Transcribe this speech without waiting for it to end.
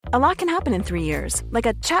A lot can happen in 3 years, like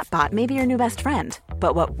a chatbot may be your new best friend.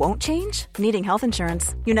 But what won't change? Needing health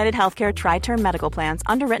insurance. United Healthcare Tri-Term Medical Plans,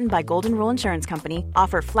 underwritten by Golden Rule Insurance Company,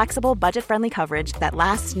 offer flexible, budget-friendly coverage that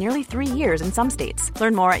lasts nearly 3 years in some states.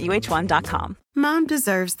 Learn more at uh1.com. Mom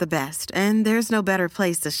deserves the best, and there's no better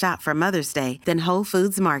place to shop for Mother's Day than Whole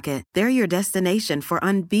Foods Market. They're your destination for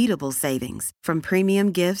unbeatable savings, from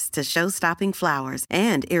premium gifts to show-stopping flowers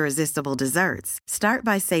and irresistible desserts. Start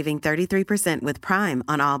by saving 33% with Prime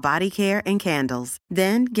on all body care and candles.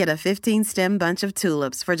 Then get a 15-stem bunch of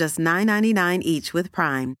tulips for just $9.99 each with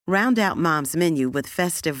Prime. Round out Mom's menu with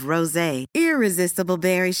festive rosé, irresistible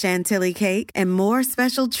berry chantilly cake, and more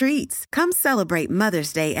special treats. Come celebrate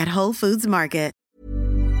Mother's Day at Whole Foods Market.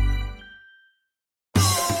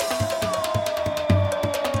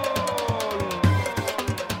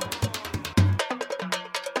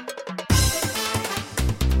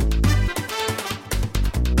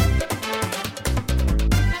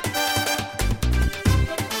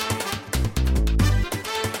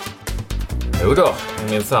 Jo då,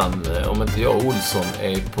 minsann, om inte jag och Olsson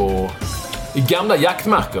är i gamla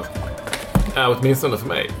jaktmarker. Åtminstone för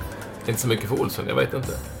mig. Inte så mycket för Olsson, jag vet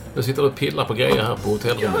inte. Nu sitter du och pillar på grejer här på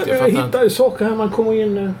hotellrummet. Jag hittar ju saker här, man kommer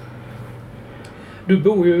in. Du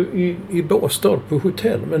bor ju i Båstad på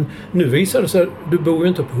hotell, men nu visar det sig att du bor ju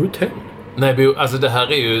inte på hotell. Nej, alltså det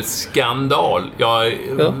här är ju skandal.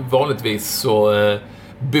 Vanligtvis så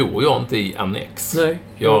bor jag inte i annex. Nej.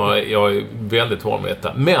 Jag är väldigt hård med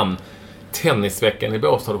detta. Men tennisveckan i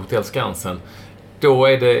Båstad och Hotell Skansen, då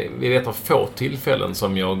är det vid ett av få tillfällen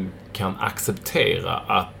som jag kan acceptera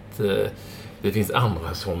att det finns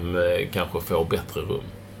andra som kanske får bättre rum.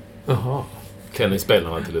 Aha.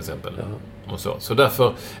 Tennisspelarna till exempel. Ja. Och så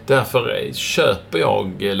därför köper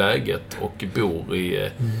jag läget och bor i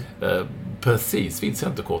precis vid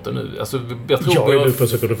Centerkorten nu. Alltså, jag tror du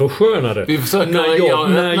försöker försköna det. Vi försöker,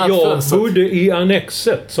 när jag bodde i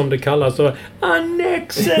annexet, som det kallas. Så,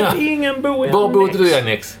 annexet, ingen bor i annex. Var bodde du i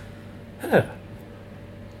annex? Här.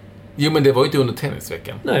 Jo, men det var ju inte under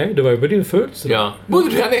tennisveckan. Nej, det var ju på din födelsedag. Ja. Bodde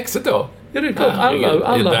du i annexet då? Ja, det är klart.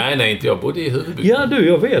 Alla. Nej, inte jag bodde i huvudbyggnaden. Ja,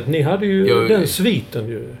 jag vet. Ni hade ju den sviten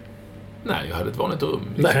ju. Nej, jag hade ett vanligt rum.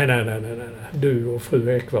 Nej. Du och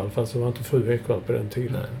fru Ekvall, fast det var inte fru Ekvall på den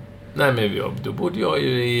tiden. Nej, men då bodde jag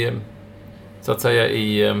ju i, så att säga,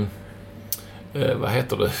 i vad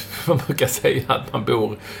heter det? Man brukar säga att man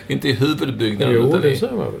bor inte i huvudbyggnaden. Jo, utan det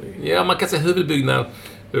säger man väl. Ja, man kan säga huvudbyggnad.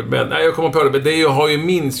 Men nej, jag kommer på det. Men jag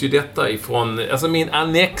minns ju detta ifrån, alltså min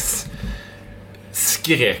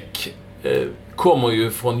annexskräck kommer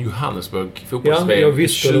ju från Johannesburg fotbolls-VM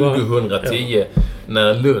 2010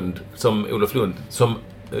 när Lund, som Olof Lund, som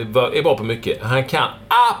är bra på mycket. Han kan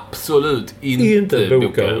absolut inte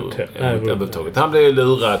boka hotell. Han blir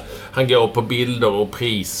lurad. Han går på bilder och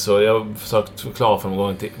pris, och jag har försökt förklara för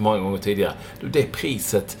många gånger tidigare. Det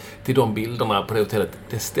priset till de bilderna på det hotellet,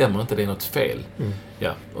 det stämmer inte, det är något fel.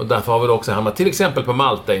 Ja, och därför har vi också hamnat till exempel på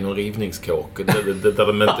Malta i någon rivningskåk där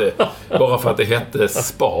de inte, bara för att det hette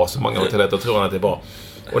spa så många hotell tror han att det är bra.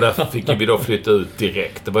 Och därför fick vi då flytta ut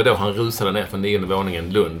direkt. Det var då han rusade ner från 9:e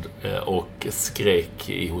våningen Lund och skrek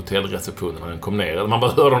i hotellreceptionen när han kom ner. Man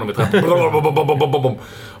bara hörde honom i trappan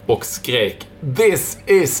och skrek "This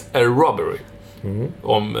is a robbery"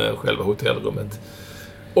 om själva hotellrummet.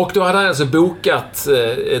 Och då hade han alltså bokat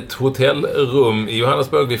ett hotellrum i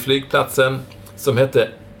Johannesburg vid flygplatsen som hette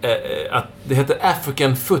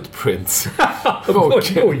African Footprints.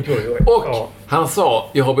 Och han sa,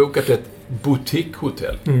 jag har bokat ett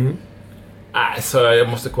boutiquehotell. Så jag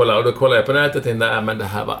måste kolla. Och då kollade jag på nätet och tänkte, men det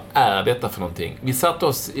här, vad är detta för någonting? Vi satt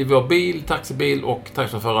oss i vår bil, taxibil, och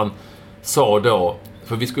taxichauffören sa då,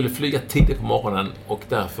 för vi skulle flyga tidigt på morgonen och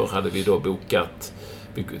därför hade vi då bokat,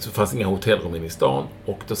 så fanns inga hotellrum inne i stan,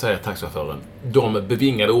 och då säger taxichauffören de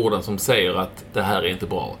bevingade orden som säger att det här är inte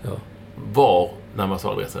bra. Ja. Var, när man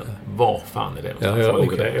sa adressen, var fan är det någonstans?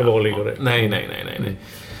 Var ligger det? Nej.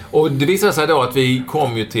 Och det visade sig då att vi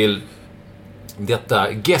kom ju till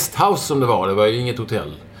detta guesthouse som det var ju inget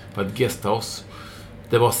hotell, det var ett guesthouse.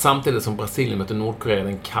 Det var samtidigt som Brasilien mötte Nordkorea,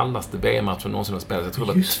 den kallaste VM-matchen någonsin har spelat. Jag tror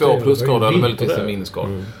det var 2 plusgrader eller möjligtvis en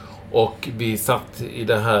minusgrad. Och vi satt i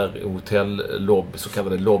det här hotellobby, så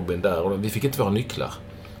kallade lobbyn där, och vi fick inte våra nycklar.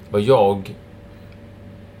 Det var jag,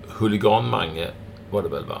 huligan-Mange var det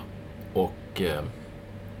väl, va? Och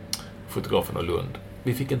fotografen och Lund.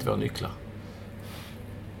 Vi fick inte våra nycklar.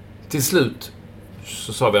 Till slut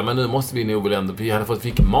så sa vi, men nu måste vi nog väl ändå, vi hade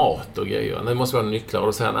fick mat och grejer. Nu måste vi ha nycklar. Och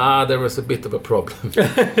då säger han, there is a bit of a problem.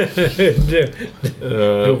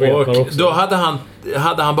 Och då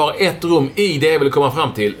hade han bara ett rum i det jag ville komma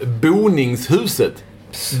fram till. Boningshuset.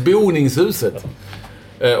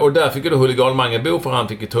 Och där fick ju då huliganmange bo, för han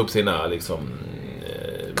fick ju ta upp sina liksom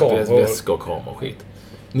väskor och kameror och skit.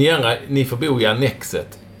 Ni får bo i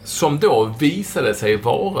annexet, som då visade sig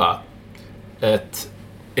vara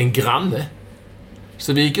en granne.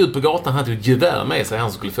 Så vi gick ut på gatan, han hade ett gevär med sig,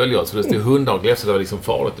 han skulle följa oss, för det stod hundar och gläfs, så det var liksom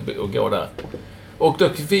farligt att gå där. Och då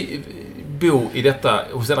fick vi bo i detta,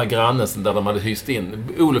 hos denna grannen där de hade hyst in.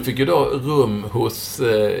 Olof fick ju då rum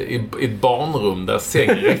i ett barnrum där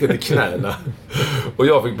sängen räckte till knäna. Och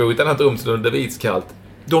jag fick bo i ett annat rum så det var iskallt.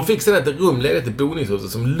 De fick sedan ett rum ledigt i boningshuset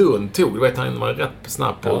som Lund tog. Du vet, han var rätt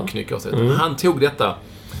snabb på att knycka sig. Han tog detta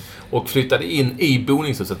och flyttade in i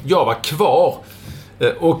boningshuset. Jag var kvar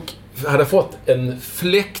och hade fått en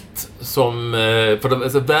fläkt som,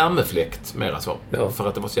 alltså värmefläkt mera så. För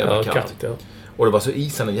att det var så jävla kallt. Och det var så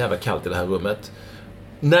isande jävla kallt i det här rummet.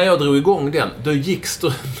 När jag drog igång den, då gick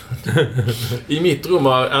strömmen i mitt rum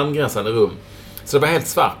och angränsande rum. Så det var helt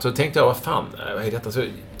svart. Så tänkte jag, vad fan är detta? Så jag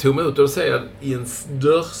tog mig ut och då ser jag i en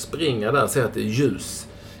dörrspringa där, ser att det är ljus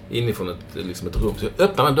inifrån ett rum. Så jag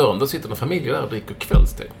öppnar den dörren, då sitter en familj där och dricker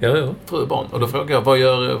kvällste. Fru och barn. Och då frågar jag, vad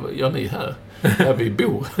gör ni här? Där vi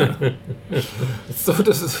bor. Så det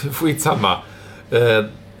är skitsamma.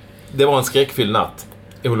 Det var en skräckfylld natt.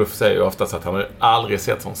 Olof säger ju oftast att han har aldrig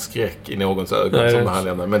sett sån skräck i någons ögon som han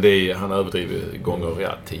lämnar. Men han överdriver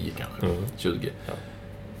gånger 10 kanske, 20. Ja.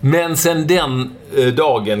 Men sen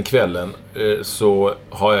den kvällen, så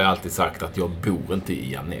har jag alltid sagt att jag bor inte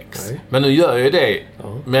i annex. Nej. Men nu gör jag det.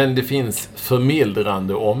 Ja. Men det finns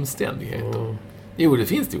förmildrande omständigheter. Jo, det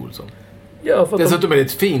finns det, Olsson. Ja, dessutom är det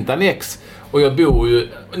ett fint annex. Och jag bor ju,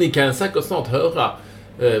 ni kan säkert snart höra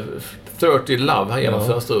 30 Love här genom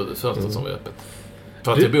fönstret som är öppet.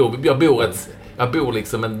 För att jag bor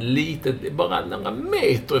liksom bara några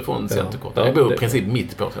meter ifrån Centerkort. Jag bor i princip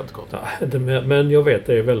mitt på Centerkort. Ja, men jag vet,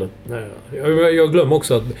 det är väldigt nära. Jag glömmer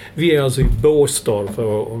också att vi är alltså i Båstad,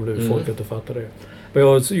 för om du folk inte fattar det.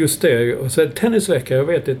 Men just det, och så tennisvecka, jag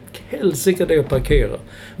vet ett helsike det att parkera.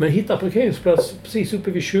 Men hitta parkeringsplats precis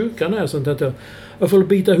uppe vid kyrkan här, så att jag får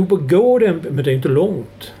bita ihop och gå den, men det är inte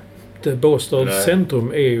långt. Båstads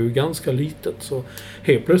centrum är ju ganska litet, så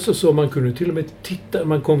helt plötsligt så man kunde till och med titta,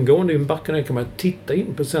 man kom gående i en backen där kan man titta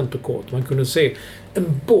in på Centerkort, man kunde se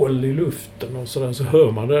en boll i luften och sådär, så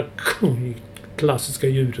hör man det klassiska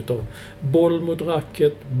ljudet av boll mot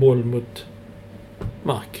racket, boll mot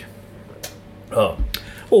mark. Ja.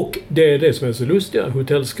 Och det är det som är så lustigt,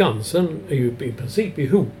 Hotell Skansen är ju i princip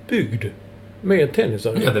ihopbyggd med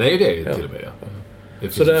tennisar. Ja, den är ju det till och med. Det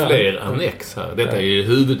finns fler annex här. Detta är ju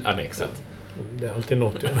huvudannexet. Det är alltid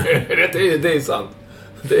något. Det är sant.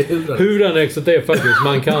 Huvudannexet är faktiskt,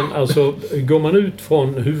 man kan alltså, går man ut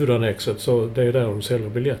från huvudannexet, så det är där de säljer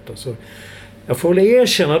biljetter. Så jag får väl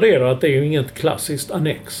erkänna det då, att det är ju inget klassiskt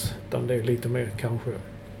annex, utan det är lite mer kanske.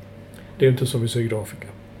 Det är inte som i Sydafrika.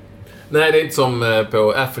 Nej, det är inte som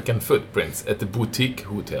på African Footprints, ett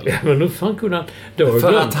boutiquehotell. Ja, men nu fan kunde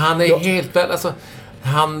för att han är helt väl, alltså.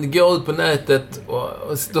 Han går ut på nätet och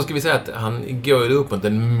då ska vi säga att han går upp mot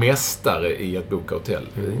en mästare i att boka hotell.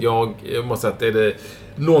 Jag måste säga att är det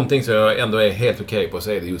någonting som jag ändå är helt okej på,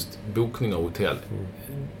 så är det just bokning av hotell.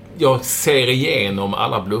 Jag ser igenom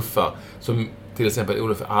alla bluffar som till exempel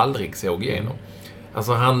Olof aldrig såg igenom.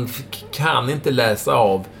 Alltså han kan inte läsa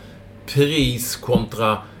av pris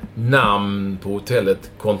kontra namn på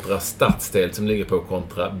hotellet kontra stadsdel som ligger på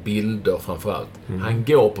kontra bilder framförallt. Han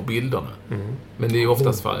går på bilderna. Men det är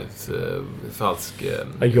oftast falsk...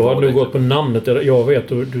 jag har nog gått på namnet. Jag vet,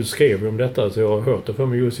 du skrev om detta, så jag har hört det för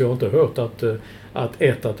mig. Just jag har inte hört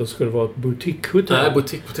att det skulle vara ett boutiquehotell. Nej,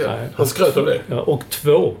 boutiquehotell. Han skröt om det. Ja, och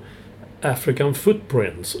 2, African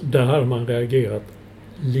Footprints. Där hade man reagerat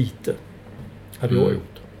lite. Hade jag gjort.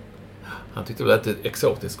 Han tyckte väl att det är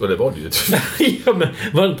exotiskt, och det var det ju. Ja, men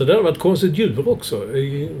var inte det ett konstigt djur också?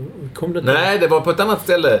 Nej, det var på ett annat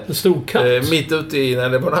ställe. En stor katt. Mitt ute i,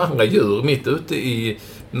 det var andra djur. Mitt ute i,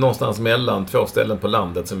 någonstans mellan 2 ställen på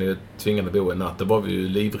landet som vi tvingade bo en natt. Då var vi ju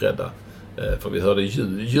livrädda. För vi hörde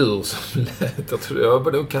djur som lät. Jag tror det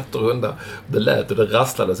var nog katter och hundar. Det lät och det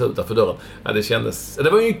rasslades utanför dörren. Ja, det kändes... Det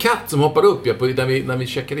var ju en katt som hoppade upp när vi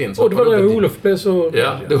checkade in. Och det var där Olof blev så...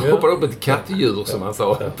 Ja, det hoppade upp ett kattdjur som han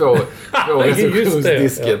sa på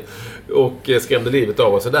receptionsdisken. Och skrämde livet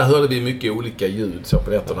av oss. Så där hörde vi mycket olika ljud så på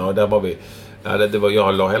nätterna. Och där var vi...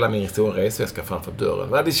 jag la hela min stora resväska framför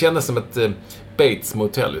dörren. Det kändes som ett Bates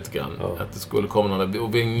Motel lite grann. Att det skulle komma någon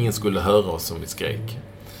och ingen skulle höra oss som vi skrek.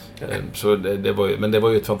 Så det var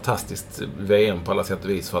ju ett fantastiskt VM på alla sätt och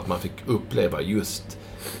vis, för att man fick uppleva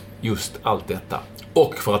just allt detta.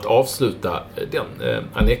 Och för att avsluta den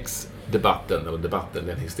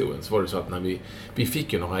den historien, så var det så att när vi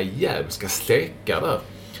fick ju några jävliga stekar där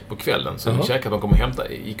på kvällen. Så de kom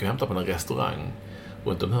gick och hämtade på en restaurang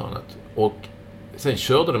runt om hörnet. Och sen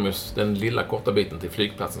körde de just den lilla korta biten till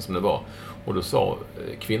flygplatsen som det var. Och då sa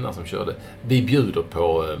kvinnan som körde, vi bjuder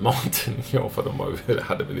på maten. Ja, för de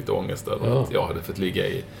hade väl lite ångest över att jag hade fått ligga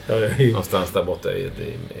någonstans där borta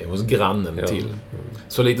hos grannen till.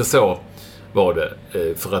 Så lite så var det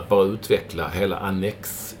för att bara utveckla hela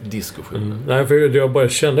annex-diskussionen. Nej, för jag bara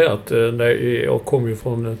kände att jag kom ju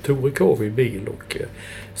från Torekov i bil och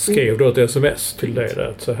skrev då ett sms till dig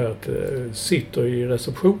där, så här att sitter i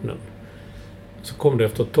receptionen. Så kom det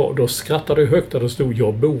efter ett tag. Då skrattade jag högt där det stod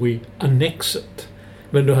jag bor i annexet.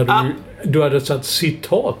 Men du hade satt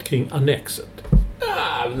citat kring annexet.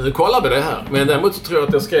 Ja, nu kollar vi det här. Men däremot så tror jag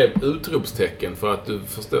att jag skrev utropstecken för att du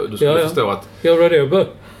skulle förstå att... Ja, det var det jag började.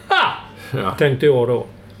 Tänkte jag då.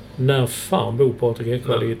 När fan bor Patrik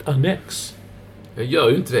Ekwall i ett annex? Jag gör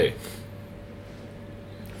ju inte det.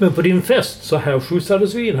 Men på din fest så här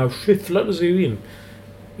skjutsades vi in. Här skyfflades vi in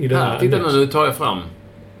i den här titta nu tar jag fram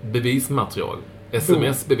bevismaterial.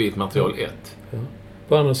 SMS-bevismaterial 1. Ja.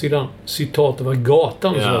 På andra sidan, citatet var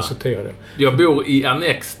gatan som jag citerade. Jag bor i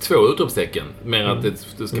annex 2 utropstecken. Men att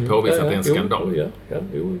du ska påvisa att det är en skandal. Jag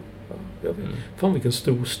vet. Fan vilken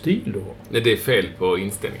stor stil du har. Nej, det är fel på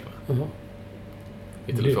inställningarna.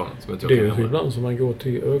 I telefonen. Det är ju ibland som man går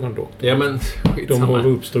till ögondoktorn. Ja, men de håller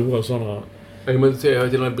upp stora sådana... Jag har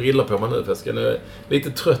till och med briller på mig nu för jag är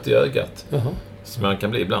lite trött i ögat. Som man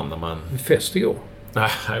kan bli ibland när man... Fest igår.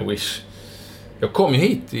 I wish. Jag kom ju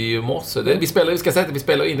hit i morse. Vi ska säga att vi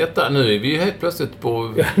spelar in detta. Nu är vi ju helt plötsligt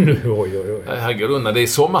på... Ja, nu, oj. Här går det undan. Det är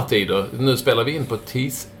sommartider. Nu spelar vi in på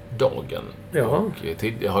tisdagen. Ja. Och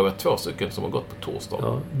det har varit 2 stycken som har gått på torsdag.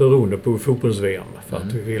 Ja, beroende på fotbolls-VM. För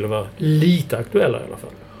att vi ville vara lite aktuella i alla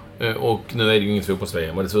fall. Och nu är det ju ingen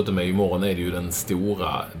fotbolls-VM. Och dessutom imorgon är det ju den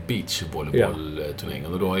stora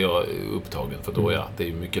beachvolleyboll-turneringen. Och då är jag upptagen. För då det är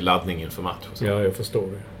ju mycket laddning inför match. Och så. Ja, jag förstår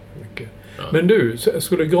det. Mycket. Ja. Men du,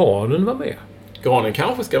 skulle granen vara med? Granen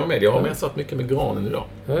kanske ska vara med. Jag har mässat mycket med granen idag.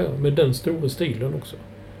 Ja, men den stora stilen också.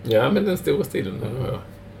 Ja, men den stora stilen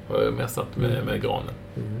har jag mässat med granen.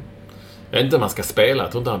 Jag vet inte om man ska spela.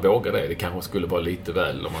 Jag tror inte han vågar det. Det kanske skulle vara lite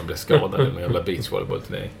väl om man blir skadad i en jävla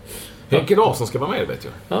beachvolleyboll-turnering. Henke Larsson ska vara med, vet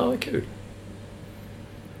jag. Ja, kul.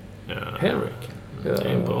 Ja. Henrik. Det är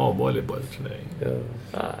en bra volleyboll-turnering. Det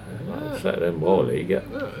är en bra liga.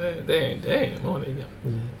 Det är en bra liga.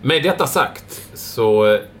 Med detta sagt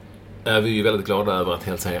så är vi ju väldigt glada över att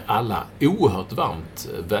hälsa er alla oerhört varmt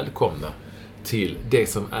välkomna till det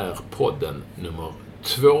som är podden nummer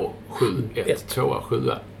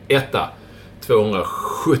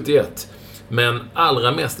 271. Men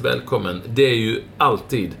allra mest välkommen, det är ju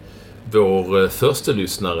alltid vår första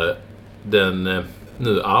lyssnare, den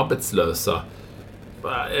nu arbetslösa.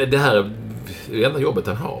 Det här är det enda jobbet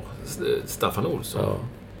han har, Staffan Olsson. Ja.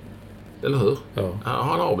 Eller hur? Ja.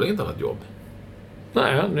 Han har väl inte annat jobb?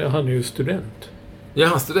 Nej, han är ju student. Ja,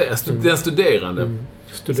 han den studerande. Studerande.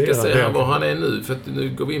 Ska säga var han är nu, för att nu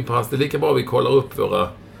går vi in på hans. Det är lika bra vi kollar upp våra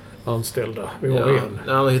anställda. Vi har en.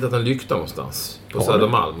 Han har hittat en lykta någonstans på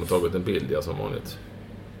Södermalm och tagit en bild, som vanligt.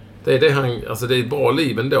 Det är det det är ett bra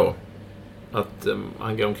liv ändå. Att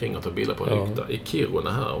han går omkring och tar bilder på en lykta. I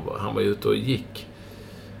Kiruna här, han var ute och gick.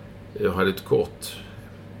 Jag hade ett kort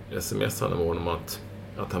sms-ande med honom att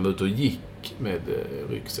han var ute och gick med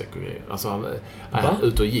ryggsäck och grejer. Alltså han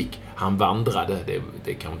ute och gick. Han vandrade.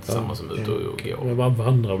 Det kan inte samma som ute och gå. Men man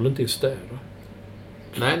vandrar väl inte i städer?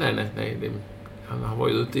 Nej. Han var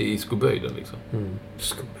ju ute i Skoböjden liksom.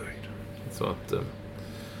 Skoböjden. Så att...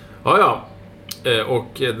 Och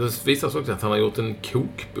det visar också att han har gjort en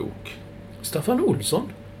kokbok. Staffan Olsson?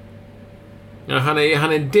 Ja, han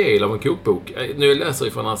är en del av en kokbok. Nu läser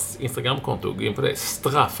jag från hans Instagramkonto. Gå in på det.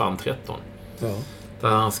 Straffan13. Ja. Där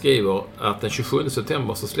han skriver att den 27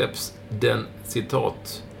 september så släpps den,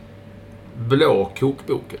 citat, blå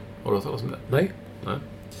kokboken. Har du hört talas om det? Nej.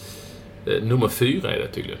 Nummer 4 är det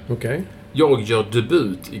tydligen. Okej. Jag gör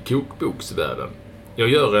debut i kokboksvärlden. Jag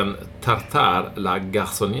gör en tartare la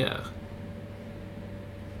garçonnière.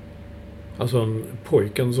 Alltså en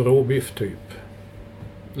pojkens råbiff typ.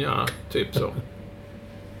 Ja, typ så.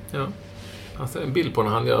 Ja. Han ser en bild på när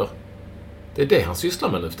han gör... Det är det han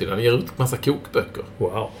sysslar med nu för tiden. Han ger ut massa kokböcker.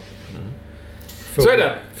 Wow. Så är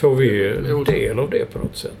det. Får vi en del av det på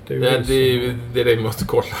något sätt? Det är det vi måste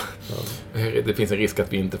kolla. Ja. Det finns en risk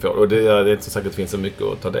att vi inte får. Och det är inte så säkert att det finns så mycket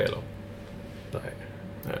att ta del av.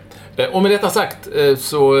 Nej. Och med detta sagt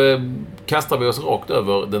så kastar vi oss rakt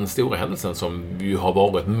över den stora händelsen som ju har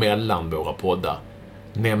varit mellan våra poddar.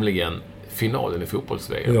 Nämligen finalen i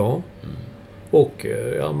fotbolls-VM. Ja. Och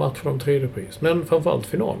matchen om 3:e pris. Men framförallt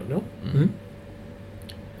finalen, ja.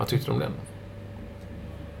 Vad tyckte du om den?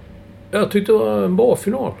 Jag tyckte det var en bra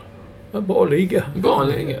final. En bra liga. Bra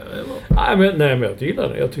liga? Nej, men jag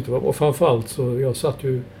gillade det. Jag tyckte det var bra. Framförallt så jag satt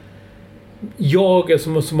ju... Jag,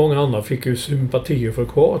 som så många andra, fick ju sympatier för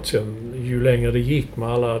Kroatien ju längre det gick med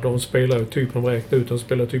alla. De spelade typ, de räknade ut, de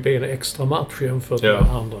spelade typ en extra match jämfört med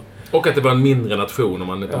andra. Och att det var en mindre nation om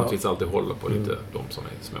man på något vis alltid håller på lite de som är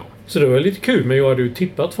små. Så det var lite kul, men jag hade ju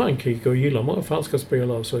tippat Frankrike och gillar många franska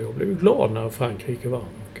spelare, så jag blev ju glad när Frankrike vann.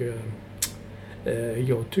 Och,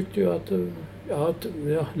 jag tyckte ju att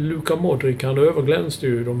Luka Modric, han överglänste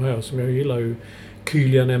ju de här som jag gillar ju.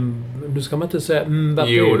 Kylian, nu ska man inte säga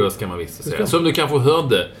Mbappé. Jo, då ska man visst säga. Som du kanske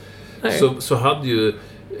hörde så hade ju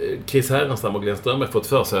Chris Härenstam och Glenn Strömberg fått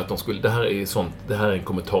för sig att de skulle, det här är en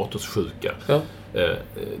kommentatorssjuka. Ja.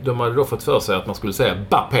 De hade då fått för sig att man skulle säga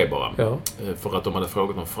Mbappé bara. Ja. För att de hade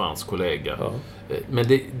frågat någon fransk kollega. Ja. Men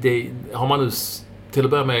det har man nu, till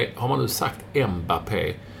att börja med, har man nu sagt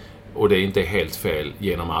Mbappé, och det är inte helt fel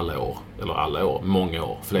genom alla år, många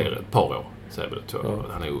år, ett par år. Säger väl 2 år.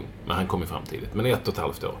 Han är ung, men han kom i framtidigt. Men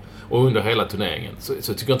 1,5 år. Och under hela turneringen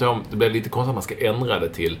så tycker jag inte om, det blir lite konstigt att man ska ändra det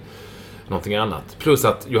till någonting annat. Plus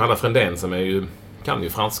att Johanna Frändén, som kan ju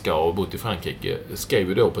franska och bott i Frankrike, skrev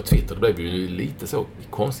ju då på Twitter, det blev ju lite så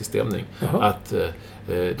konstig stämning, att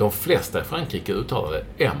de flesta i Frankrike uttalade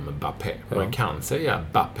Mbappé. Man kan säga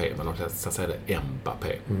Mbappé, men de flesta säger det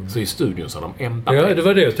Mbappé. Så i studion sa de Mbappé. Ja, det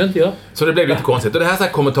var det jag tänkte jag. Så det blev lite konstigt. Och det här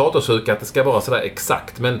är kommentatorsjuka, att det ska vara sådär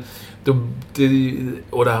exakt, men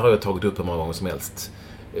och det här har jag tagit upp hur många gånger som helst.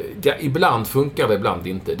 Ja, ibland funkar det, ibland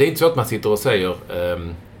inte. Det är inte så att man sitter och säger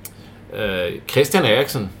Christian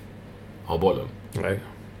Eriksen har bollen. Nej.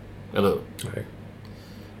 Eller hur? Nej.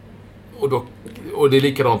 Och det är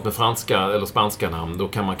likadant med franska eller spanska namn. Då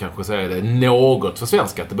kan man kanske säga det något för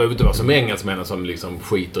svenska. Det behöver inte vara som engelsmännen som liksom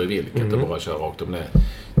skiter i vilket och bara kör rakt om det.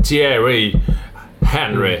 Thierry,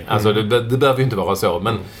 Henry. Alltså det behöver ju inte vara så.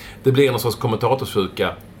 Men det blir någon sorts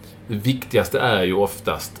kommentatorsjuka. Det viktigaste är ju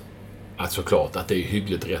oftast att såklart att det är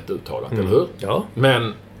hyggligt rätt uttalat, eller hur? Ja.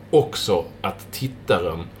 Men också att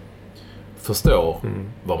tittaren förstår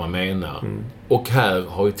vad man menar. Och här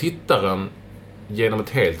har ju tittaren genom ett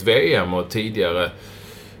helt VM och tidigare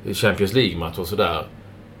Champions League-match och sådär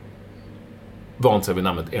vant sig vid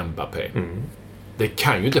namnet Mbappé. Det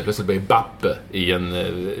kan ju inte plötsligt bli Mbappé i en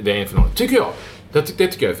VM-final, tycker jag. Det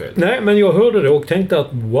tycker jag är fel. Nej, men jag hörde det och tänkte att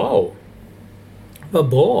wow, vad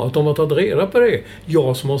bra att de har tagit reda på det.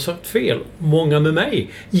 Jag som har sagt fel, många med mig,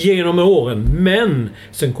 genom åren. Men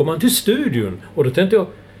sen kom han till studion och då tänkte jag,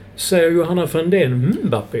 säger Johanna Frändén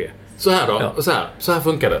Mbappé? Så här då, ja. så här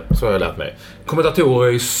funkar det, så har jag lärt mig. Kommentatorer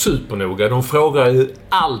är ju supernoga. De frågar ju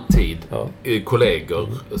alltid kollegor,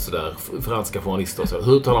 sådär, franska journalister, så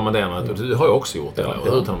hur talar man det? Det har jag också gjort.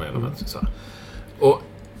 Hur talar man det? Så här.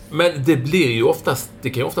 Men det blir ju oftast, det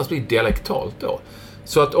kan ju oftast bli dialektalt då.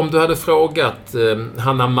 Så att om du hade frågat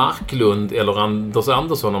Hanna Marklund eller Anders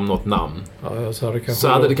Andersson om något namn, så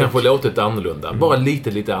hade det kanske låtit annorlunda. Bara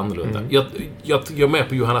lite annorlunda. Jag är med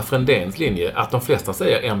på Johanna Frändéns linje att de flesta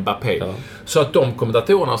säger Mbappé. Ja. Så att de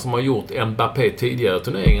kommentatorerna som har gjort Mbappé tidigare i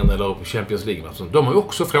turneringen eller på Champions League, de har ju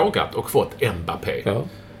också frågat och fått Mbappé. Ja.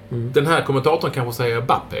 Den här kommentatorn kanske säger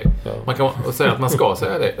Mbappé. Ja. Man kan säga att man ska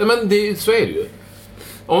säga det. Men så är det ju.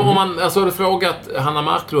 Om man hade frågat Hanna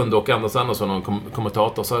Marklund och Anders Andersson, någon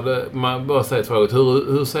kommentator, så hade man bara sagt frågat,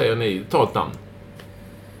 hur säger ni? Ta ett namn.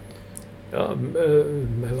 Ja,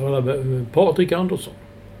 Patrik Andersson.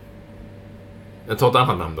 Ta ett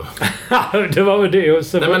annat namn då. Det var väl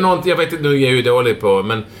det. Nej, men jag vet inte, nu är jag ju dålig på,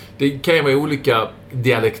 men det kan ju vara olika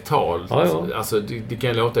dialektalt. Ja. Alltså, det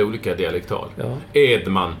kan låta olika dialektalt. Ja.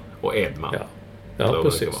 Edman och Edman. Ja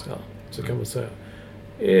precis. Ja, så kan man säga.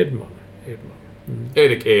 Edman.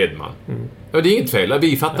 Erik Edman. Ja, det är inget fel.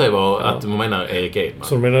 Vi fattar ju att man menar Erik Edman.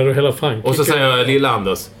 Så menar du hela Frankrike? Och så säger lilla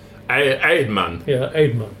Anders Edman. Ja,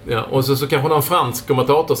 Edman. Ja, och så kanske någon fransk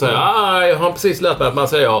kommentator säger jag har precis lärt mig att man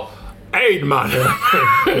säger Edman.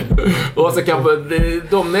 Och så kanske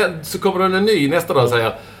så kommer det en ny nästa dag och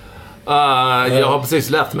säger jag har precis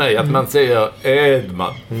lärt mig att man säger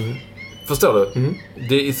Edman. Förstår du?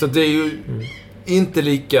 Det är ju inte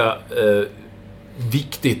lika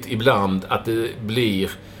viktigt ibland att det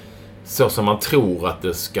blir så som man tror att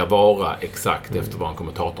det ska vara exakt efter vad en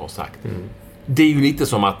kommentator har sagt. Det är ju lite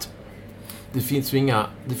som att det finns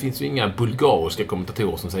ju inga bulgariska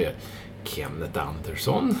kommentatorer som säger Kenneth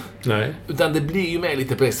Andersson. Nej. Utan det blir ju med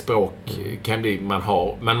lite på det språk man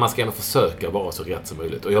har, men man ska ändå försöka vara så rätt som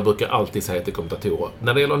möjligt. Och jag brukar alltid säga till kommentatorer,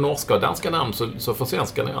 när det gäller norska och danska namn så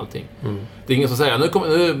försvenskar ni allting. Det är ingen som säger,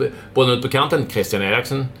 nu bollen ut på kanten, Christian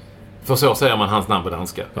Eriksen. För så säger man hans namn på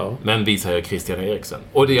danska. Ja. Men vi säger Christian Eriksen.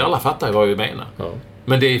 Och det alla fattar vad vi menar. Ja.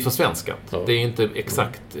 Men det är försvenskat. Ja. Det är inte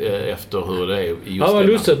exakt efter hur det är i just det. Ja, vad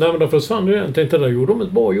lustigt. Nej, men då försvann det. Jag tänkte, där gjorde de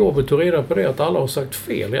ett bra jobb att ta reda på det. Att alla har sagt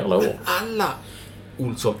fel i alla år.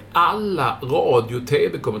 Alla radio- och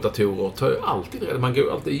tv-kommentatorer tar ju alltid reda. Man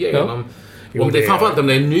går alltid igenom. Ja. Om det är framförallt om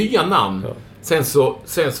det är nya namn. Ja. Sen så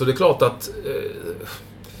är det klart att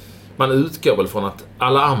man utgår väl från att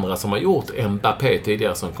alla andra som har gjort Mbappé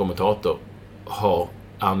tidigare som kommentator har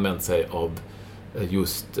använt sig av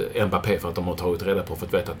just Mbappé för att de har tagit reda på för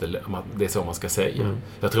att veta att det är så man ska säga.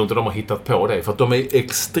 Jag tror inte de har hittat på det för att de är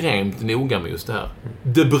extremt noga med just det här.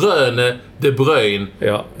 De Bruyne.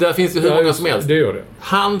 Ja. Där finns det hur många som helst. Det gör det.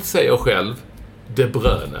 Han säger själv De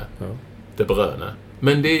Bruyne.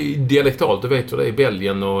 Men det är dialektalt, du vet vad det är i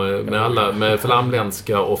Belgien och med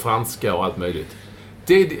flamländska och franska och allt möjligt.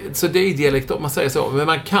 Så det är dialektalt, man säger så, men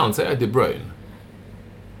man kan säga De Bruyne.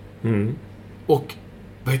 Och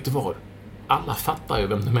vet du vad? Alla fattar ju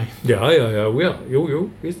vem det är. Ja. Jo,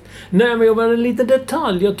 visst. Nej, men jag var en liten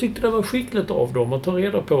detalj. Jag tyckte det var skickligt av dem att ta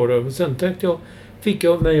reda på det. Men sen tänkte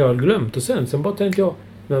men jag hade glömt det sen bara tänkte jag,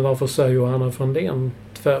 men varför säger Johanna Frändén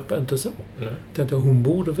inte så? Tänkte jag, hon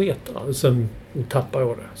borde veta. Sen tappade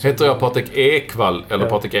jag det. Heter jag Patrik Ekwall eller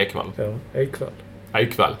Patrik Ekwall? Ja, Ekwall.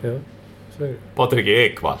 Ja, så är det. Patrik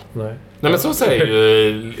Ekwall. Nej, men så säger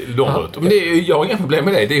ju Långt. Men jag har inga problem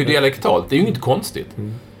med det. Det är ju dialektalt. Det är ju inget konstigt.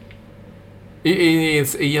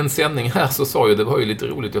 I en sändning här så sa ju, det var ju lite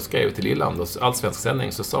roligt, jag skrev till Lillanders allsvensk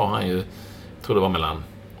sändning, så sa han ju, jag tror det var mellan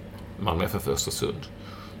Malmö FF och Östersund,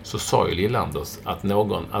 så sa ju Lillanders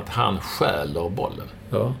att han stjäler bollen.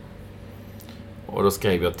 Ja. Och då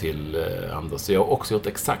skrev jag till Anders, jag har också gjort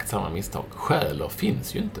exakt samma misstag. Stjäler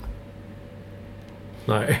finns ju inte.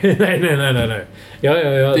 Nej. Ja.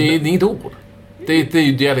 Det är inget ord. Det är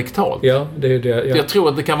ju dialektalt. Ja, det är det. Ja. Jag tror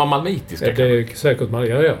att det kan vara malmitiska. Det är säkert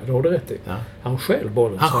det har du rätt i. Ja. Han stjäl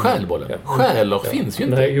bollen. Ja. Stjäler finns ju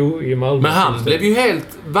inte. Nej, i Malmö. Men han blev ju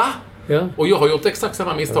helt, va? Ja. Och jag har gjort exakt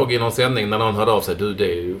samma misstag i någon sändning när någon hörde av sig. Det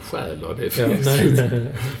är ju stjäler, det finns inte.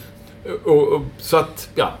 Och så att,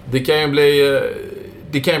 det kan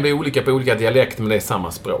ju bli olika på olika dialekter, men det är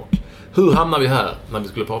samma språk. Hur hamnar vi här när vi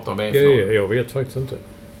skulle prata om VM-finalen? Jag vet faktiskt inte.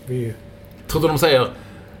 Tror du de säger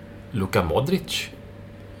Luka Modric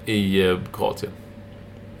i Kroatien?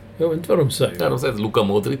 Jag vet inte vad de säger. Ja, de säger Luka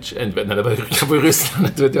Modric. Nej, det var i Ryssland,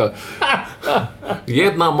 inte vet jag.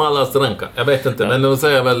 Jedna mala stranka. Jag vet inte, men de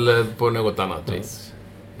säger väl på något annat vis.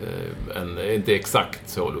 Inte exakt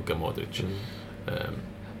så, Luka Modric.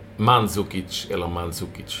 Mandzukic.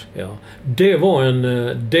 Ja, det var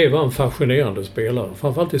en fascinerande spelare.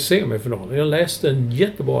 Framförallt i semifinalen. Jag läste en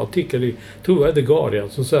jättebra artikel i, tror jag, The Guardian,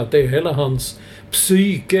 som säger att det är hela hans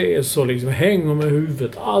psyke är så liksom, hänger med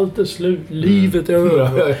huvudet. Allt är slut. Livet är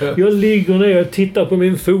över. Jag ligger ner och tittar på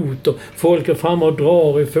min fot och folk är framme och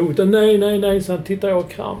drar i foten. Nej. Sen tittar jag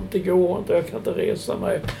kramp. Det går inte. Jag kan inte resa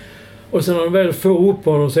mig. Och sen när de väl får upp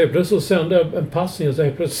honom och säger plötsligt, sen där en passning och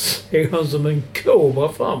säger plötsligt är han som en kobra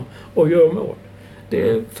fram och gör mål. Det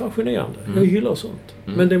är fascinerande. Jag gillar sånt.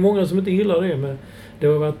 Men det är många som inte gillar det. Men det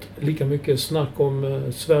har varit lika mycket snack om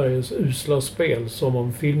Sveriges usla spel som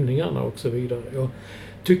om filmningarna och så vidare. Jag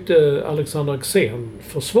tyckte Alexander Axén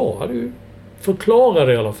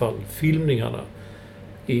förklarade i alla fall filmningarna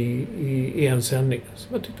i en sändning.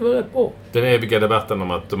 Som jag tyckte var rätt bra. Den eviga debatten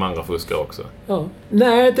om att de andra fuskar också. Ja.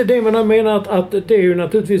 Nej, det är det man menar att det är ju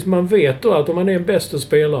naturligtvis, man vet då att om man är den bästa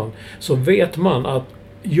spelaren så vet man att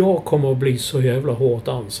jag kommer att bli så jävla hårt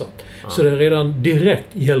ansatt. Ja. Så det redan direkt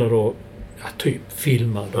gäller då typ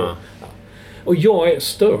filma då. Ja. Ja. Och jag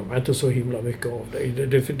stör mig inte så himla mycket av det.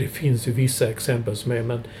 Det finns ju vissa exempel som är,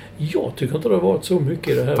 men jag tycker inte det har varit så mycket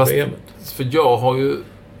i det här VMet. För jag har ju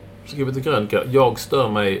skrivit till Grönka, jag stör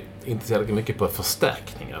mig inte så mycket på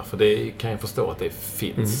förstärkningar, för det kan jag förstå att det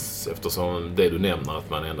finns, eftersom det du nämner att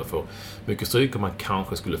man ändå får mycket stryk och man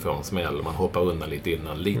kanske skulle få en smäll och man hoppar undan lite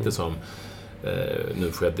innan, lite som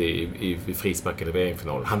nu skedde i frisparken i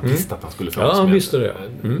VM-finalen. Han visste att han skulle få en smäll. Ja, han visste det.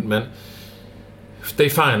 Men stay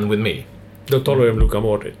fine with me. Då talar du om Luka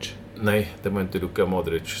Modric. Nej, det var inte Luka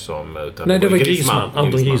Modric som... Utan nej, det var Griezmann.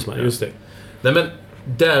 Anton Griezmann, just det. Nej, men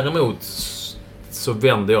däremot så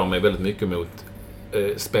vänder jag mig väldigt mycket mot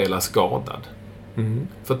spela skadad.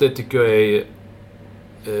 För det tycker jag är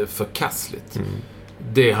förkastligt.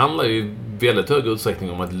 Det handlar ju väldigt hög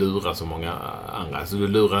utsträckning om att lura så många andra. Alltså du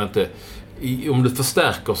lurar inte... om du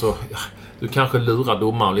förstärker så... Du kanske lurar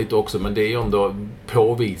domaren lite också, men det är ju ändå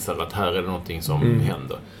påvisar att här är det någonting som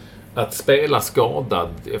händer. Att spela skadad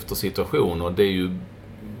efter situationer, det är ju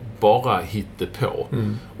bara hittepå.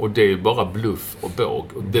 Och det är ju bara bluff och båg.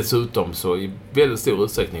 Och dessutom så i väldigt stor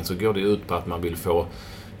utsträckning så går det ut på att man vill få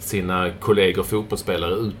sina kollegor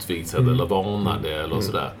fotbollsspelare utvisade eller varnade eller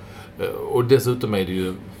sådär. Och dessutom är det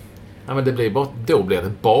ju men då blir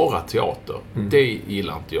det bara teater. Det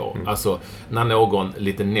gillar inte jag. Alltså när någon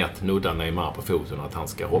lite nätt nuddar Neymar på foten att han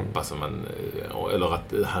ska hoppa som eller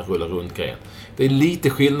att han rullar runt grejen. Det är lite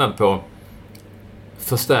skillnad på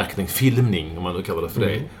förstärkning, filmning om man nu kallar det för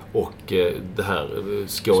det, och det här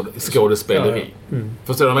skådespeleri.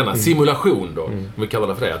 Förstår du vad jag menar? Simulation då, om vi kallar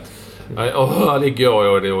det för det. Här ligger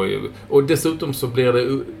jag och dessutom så blir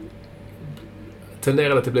det tenderar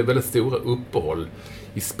det att bli väldigt stora uppehåll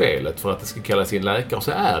i spelet för att det ska kallas in läkare, och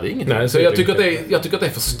så är det ingenting. Nej, så jag tycker att det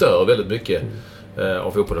förstör väldigt mycket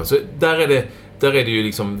av fotbollen. Så där är det ju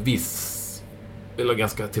liksom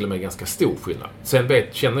eller till och med ganska stor skillnad. Sen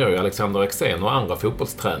känner jag ju Alexander Axén och andra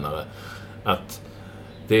fotbollstränare att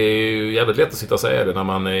det är ju jävligt lätt att sitta och säga det när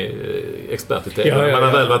man är expert i det. När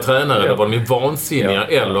man väl var tränare, då var de ju vansinniga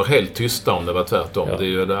eller helt tysta om det var tvärtom. Det är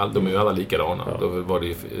ju, de är ju alla likadana. Då är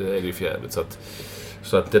det ju förjävligt.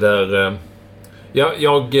 Så att det där...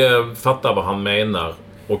 Jag fattar vad han menar,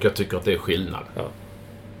 och jag tycker att det är skillnad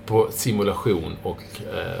på simulation och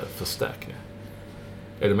förstärkning.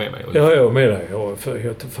 Är du med mig? Ja, jag är med dig. Jag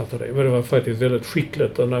fattar det. Men det var faktiskt väldigt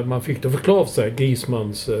skickligt. Och när man fick det förklarat sig,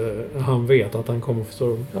 Griezmanns, han vet att han kommer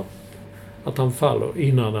förstå att han faller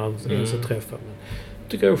innan han ens träffar. Men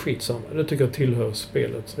det tycker jag är skitsamma. Det tycker jag tillhör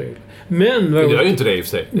spelets regler. Men... Det gör ju inte det i och för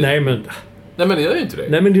sig. Nej, men det gör ju inte det.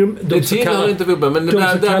 Nej, men det tillhör inte fotbollen. Men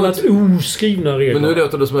de så kallat oskrivna regler. Men nu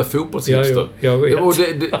låter det som en fotbollshipster. Jag vet. Och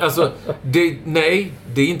nej,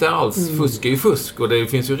 det är inte alls. Fusk är ju fusk. Och det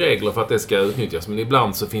finns ju regler för att det ska utnyttjas. Men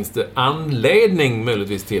ibland så finns det anledning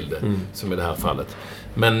möjligtvis till det. Som i det här fallet.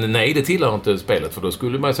 Men nej, det tillhör inte spelet. För då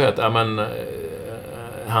skulle man ju säga att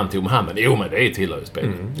han tog med handen. Jo, men det tillhör ju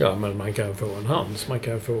spelet. Ja, men man kan få en hands. Man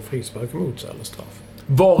kan få frispark mot sig eller straff.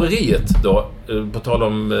 Vareriet då, på tal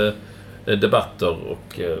om... debatter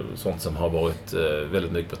och sånt som har varit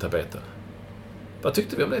väldigt mycket på tapeten. Vad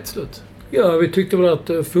tyckte vi om det till slut? Ja, vi tyckte väl att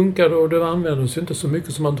det funkade, och det användes inte så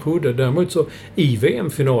mycket som man trodde. Däremot så i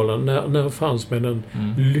VM-finalen när fransmännen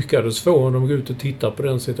lyckades få honom att gå ut och titta på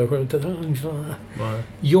den situationen.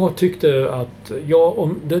 Jag tyckte att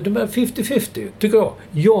det var 50-50, tycker jag.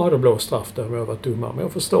 Jag hade blåst straff där om jag varit dummare, men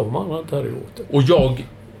jag förstår om man inte hade gjort det. Och jag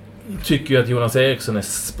tycker att Jonas Eriksson är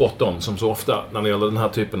spot on som så ofta när det gäller den här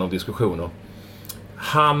typen av diskussioner.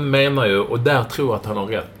 Han menar ju, och där tror jag att han har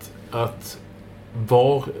rätt, att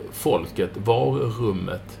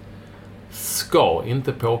rummet ska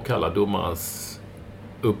inte påkalla domarens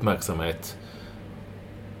uppmärksamhet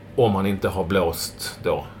om han inte har blåst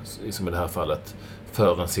då, som i det här fallet,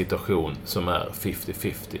 för en situation som är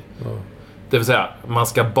 50-50. Det vill säga, man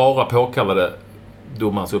ska bara påkalla det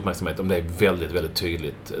domarens uppmärksamhet om det är väldigt, väldigt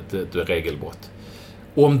tydligt ett regelbrott.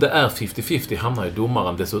 Om det är 50-50 hamnar ju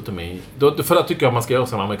domaren dessutom i... För det tycker jag man ska göra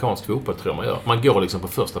som amerikansk fotboll, tror jag man gör. Man går liksom på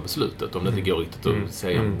första beslutet, om det inte går riktigt att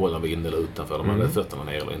säga om bollen var in eller utanför, eller man är fötterna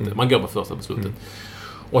ner eller inte. Man går på första beslutet.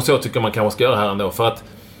 Och så tycker man kanske ska göra här ändå, för att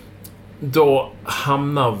då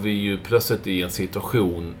hamnar vi ju plötsligt i en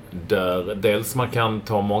situation där dels man kan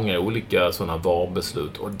ta många olika sådana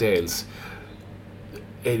VAR-beslut, och dels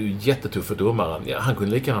är det ju jättetufft för domaren. Han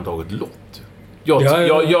kunde lika gärna tagit lott.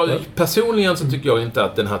 Personligen så tycker jag inte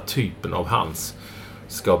att den här typen av hands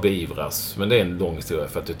ska beivras. Men det är en lång historia,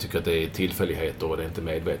 för att jag tycker att det är tillfälligheter och det är inte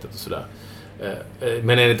medvetet och sådär.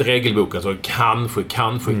 Men enligt regelboken så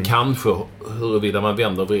kanske huruvida man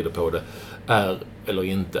vänder och vrider på det är eller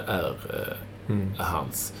inte är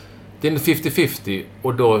hands. Det är en 50-50,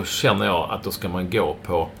 och då känner jag att då ska man gå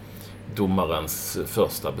på domarens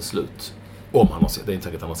första beslut. Om han har sett, det är inte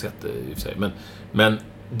säkert att han har sett det i och för sig. Men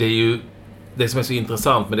det är ju, det som är så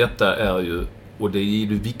intressant med detta är ju, och det är ju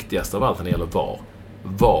det viktigaste av allt när det gäller VAR.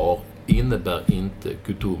 VAR innebär inte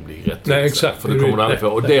gudomlig rättvisa. Nej, exakt. För det kommer det aldrig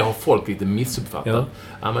för. Och det har folk lite missuppfattat.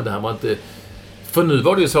 Ja, men det här var inte... För nu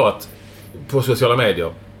var det ju så att på sociala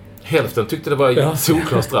medier, hälften tyckte det var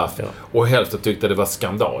solklar straff och hälften tyckte det var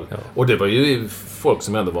skandal. Och det var ju folk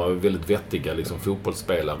som ändå var väldigt vettiga, liksom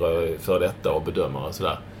fotbollsspelare för detta och bedömare och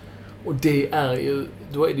sådär. Och det är ju,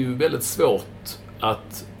 då är det ju väldigt svårt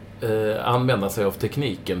att använda sig av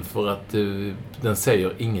tekniken, för att den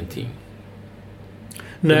säger ingenting.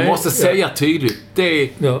 Du måste säga tydligt, det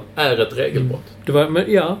är ett regelbrott. Det var,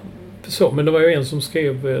 men det var ju en som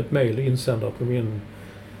skrev ett mejl insändare på min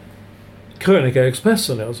krönika i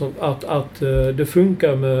Expressen, alltså, att det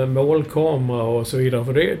funkar med målkamera och så vidare,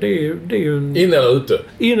 för det är ju en... In eller ute.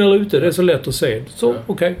 In eller ute, det är så lätt att se. Så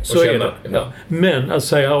okej, så är det. Ja. Men att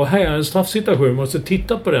säga, och här är en straffsituation, man måste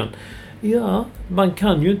titta på den. Ja, man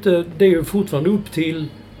kan ju inte, det är ju fortfarande upp till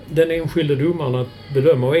den enskilde domaren att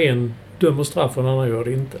bedöma, och en dömer straffen, andra gör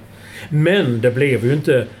det inte. Men det blev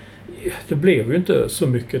ju inte så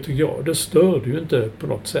mycket, tycker jag. Det störde ju inte på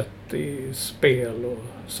något sätt i spel och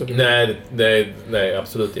så vidare. Nej,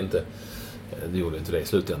 absolut inte. Det gjorde inte det i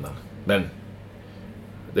slutändan. Men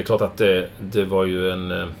det är klart att det var ju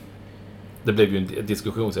det blev ju ett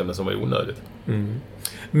diskussionsämne som var onödigt.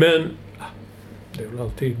 Men det är väl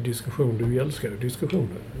alltid diskussion. Du älskar diskussioner.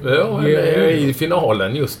 Ja, i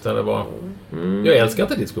finalen just när det var... Jag älskar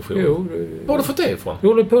inte diskussion. Var har du fått det ifrån? Jag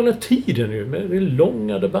håller på hela tiden ju. Det är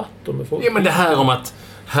långa debatter med folk. Ja, men det här om att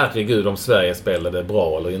herregud, om Sverige spelade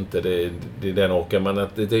bra eller inte, det är den orkar man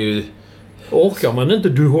att det är ju... Orkar man inte?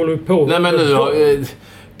 Du håller på... Nej, men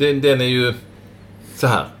nu den är ju så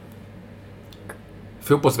här.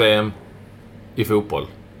 Fotbolls-VM i fotboll,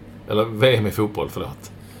 eller VM i fotboll,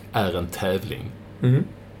 förlåt, är en tävling.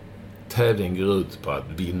 Tävling går ut på att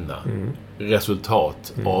vinna.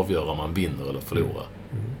 Resultat avgör om man vinner eller förlorar.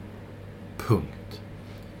 Punkt.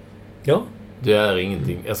 Ja. Det är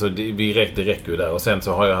ingenting. Alltså det räcker ju där. Och sen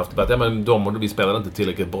så har jag haft debatt. Ja, men vi spelade inte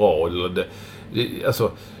tillräckligt bra.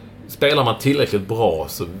 Alltså, spelar man tillräckligt bra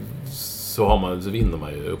så vinner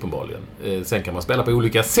man ju uppenbarligen. Sen kan man spela på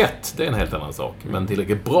olika sätt. Det är en helt annan sak. Men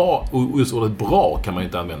tillräckligt bra, och just ordet bra kan man ju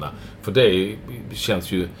inte använda. För det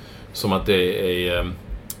känns ju som att det är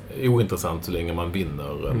ointressant så länge man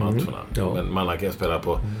vinner matcherna. Ja. Men man kan spela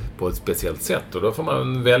på ett speciellt sätt. Och då får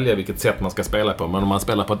man välja vilket sätt man ska spela på. Men om man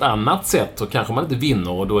spelar på ett annat sätt så kanske man inte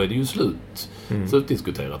vinner, och då är det ju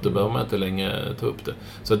slutdiskuterat. Då behöver man inte längre ta upp det.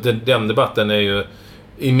 Så den debatten är ju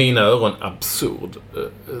i mina öron absurd.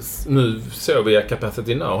 Nu såg vi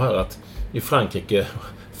Capacity Now här att i Frankrike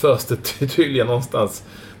först det tydligen någonstans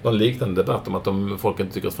någon liknande debatt om att folk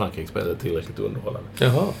inte tycker att Frankrike spelade tillräckligt underhållande.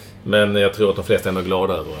 Jaha. Men jag tror att de flesta är ändå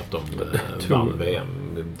glada över att de vann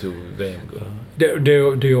tog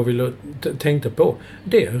VM-guld. Det jag ville tänkte på,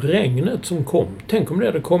 det regnet som kom. Tänk om det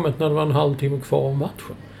hade kommit när det var en halvtimme kvar av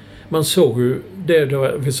matchen. Man såg ju,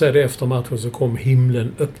 vi säger det efter matchen så kom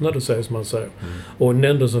himlen, öppnade sig som man säger. Och den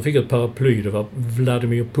enda som fick ett paraply, det var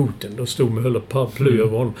Vladimir Putin. Då stod med ett paraply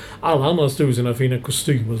över honom. Alla andra stod i sina fina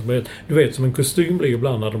kostymer. Du vet, som en kostym blir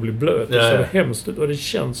ibland när de blir blöt. Ja, så det är hemskt ut, och det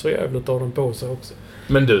känns så jävligt att ha den på sig också.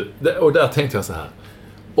 Men du, och där tänkte jag så här.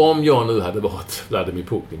 Om jag nu hade varit Vladimir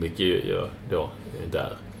Putin, vilket jag då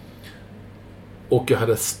där, och jag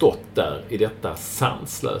hade stått där i detta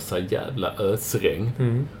sanslösa jävla ösregn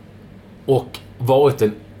och varit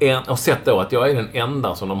och sett då att jag är den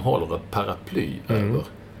enda som de håller ett paraply över.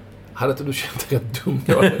 Hade inte du känt dig rätt dum?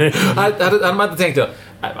 hade man inte tänkt då,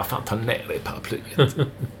 nej, vad fan, ta ner det i paraplyet.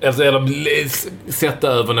 Eller sätta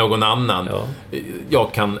över någon annan. Ja.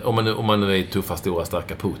 Jag kan, om man nu är tuffa, stora,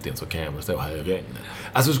 starka Putin, så kan jag väl stå här i regnet.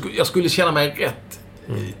 Alltså, jag skulle känna mig rätt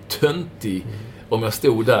töntig om jag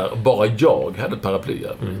stod där och bara jag hade ett paraply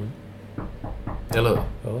över. Eller hur?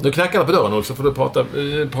 Ja. Nu knackar det på dörren också, för du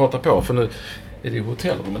prata på, för nu är det ju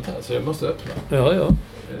hotellrummet här, så jag måste öppna. Ja.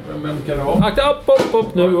 Men kan det vara? Akta,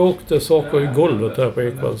 upp. Nu åkte saker i golvet här på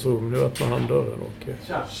Ekvalls rum. Nu öppnar han dörren och...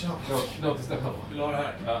 Låt det stämma. Vill du ha det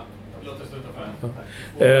här? Ja. Låt det sluta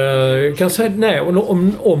för. Kan säga nej,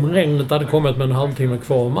 om regnet hade kommit med en halvtimme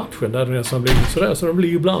kvar av matchen, där hade det nästan blivit sådär. Så det blir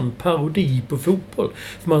ju ibland parodi på fotboll.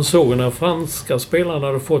 För man såg när franska spelarna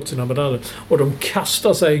hade fått sina medaljer och de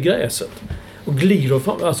kastar sig i gräset. Och glider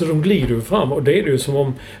fram, alltså de glider fram, och det är det ju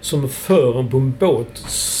som fören på en båt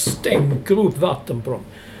stänker upp vatten på dem.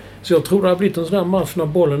 Så jag tror det har blivit en sån där match när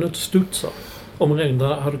bollen inte studsar. Om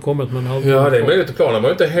regnet hade kommit med en halvtimme. Ja, det är möjligt att planen. Man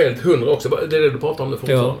är inte helt 100 också. Det är det du pratar om nu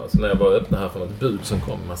fortfarande. Ja. Alltså när jag bara öppnar här för något bud som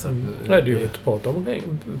kommer. Nej, det är ju inte prata om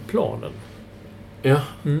planen. Ja.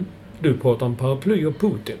 Du pratar om paraply och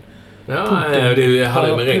Putin. Ja, det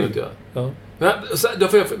hade ju med regnet att göra. Ja. Ja,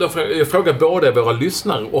 då får jag fråga både våra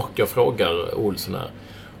lyssnare och jag frågar Olsson här.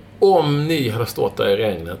 Om ni hade stått där i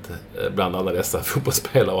regnet bland alla dessa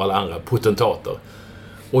fotbollsspelare och alla andra potentater,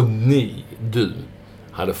 och du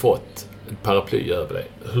hade fått ett paraply över dig,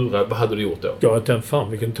 vad hade du gjort då? Ja, tänkte fan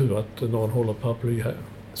vilken tur att någon håller paraply här.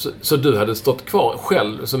 Så du hade stått kvar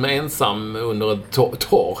själv som ensam under en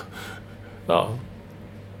torr? Ja.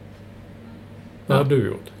 Vad hade du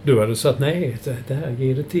gjort? Du hade sagt nej, det här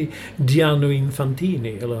ger det till Gianni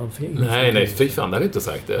Infantini eller Infantini. Nej, fy fan, det hade inte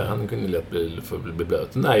sagt det. Han kunde lätt bli blöt.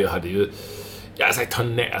 Nej, jag hade ju... Jag sagt ta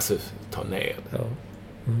ner. Ja.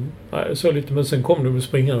 Nej, så lite, men sen kom du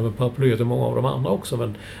springande med paraplyet och många av de andra också,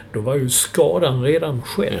 men då var ju skadan redan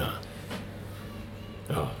skedd.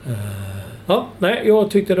 Ja. Nej,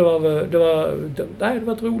 jag tyckte det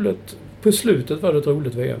var ett roligt. På slutet var det ett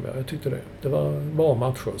roligt VM. Jag tyckte det. Det var bra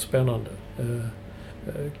matcher, spännande.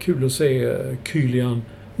 Kul att se Kylian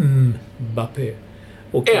Mbappé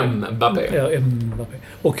Och Mbappé. Ja, Mbappé.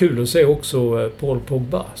 Och kul att se också Paul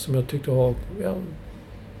Pogba, som jag tyckte har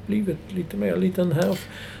blivit lite mer liten här.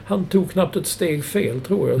 Han tog knappt ett steg fel,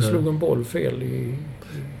 tror jag. Slog en boll fel i...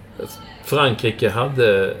 Frankrike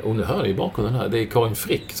hade, och nu hör ni i bakgrunden här, det är Karin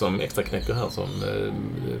Frick som extra knäcker här som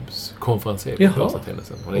konferenser på första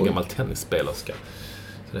tennisen. Hon är en gammal tennisspelerska.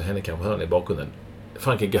 Så det henne kanske hör ni i bakgrunden.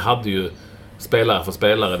 Frankrike hade ju spelare för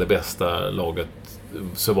spelare det bästa laget,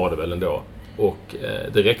 så var det väl ändå. Och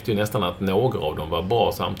det räckte ju nästan att några av dem var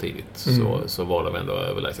bra samtidigt. Så var de ändå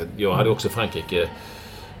överlägset. Jag hade också Frankrike,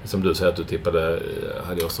 som du säger att du tippade,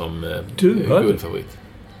 hade jag som guldfavorit.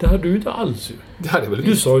 Det hade du inte alls ju. Det hade väl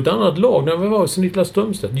du sa ett annat lag när vi var hos Niklas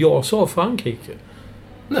Strömstedt. Jag sa Frankrike.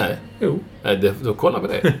 Nej. Jo. Nej, då kollar vi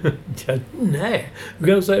det. Ja, nej. Du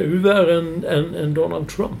kan säga hur värre än Donald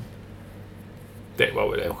Trump. Det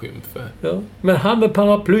var väl en skymf. Ja. Men han med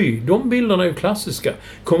paraply, de bilderna är ju klassiska.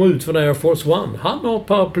 Kommer ut från Air Force One. Han har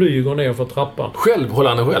paraply och går ner för trappan. Själv håller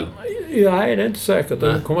han själv? Nej, det är inte säkert.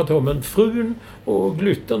 De kommer att ta. Men frun och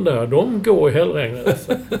glytten där, de går i hällregnet.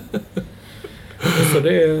 Så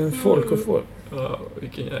det är folk och folk. Ja,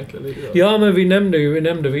 vilken jäkla liga. Ja, men vi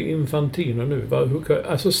nämnde Infantino nu.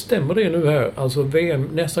 Alltså stämmer det nu här? Alltså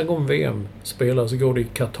nästa gång VM spelar så går det i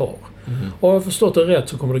Qatar. Och har jag förstått det rätt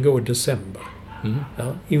så kommer det gå i december.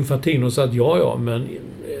 Ja, Infantino sa att men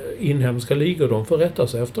inhemska ligor, de får rätta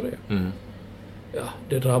sig efter det. Ja,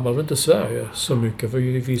 det drabbar väl inte Sverige så mycket, för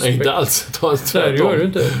vi spelar... inte alls. Nej, det gör det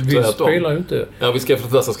inte. Vi spelar ju inte. Ja, för det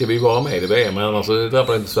första ska vi vara med i VM, men annars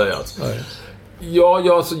drabbar det inte Sverige alls. Nej.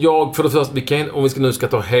 Ja, för det första, om vi nu ska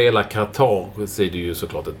ta hela Qatar, så är det ju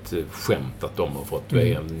såklart ett skämt att de har fått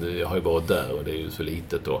VM. Jag har ju varit där och det är ju så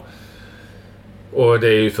litet och det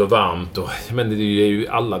är ju för varmt. Men det är ju,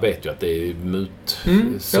 alla vet ju att det är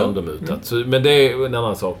söndermutat. Så, men det är en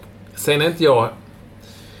annan sak. Sen är jag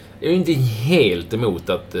är inte helt emot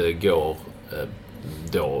att det går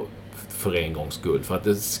då för en gångs skull. För att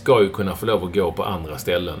det ska ju kunna få lov att gå på andra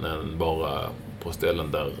ställen än bara på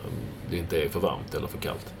ställen där det inte är för varmt eller för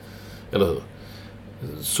kallt. Eller hur?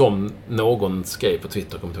 Som någon skrev på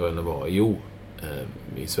Twitter, kommer jag ihåg det var,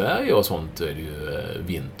 i Sverige och sånt är det ju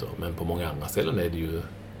vinter, men på många andra ställen är det ju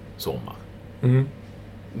sommar.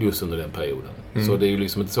 Just under den perioden. Så det är ju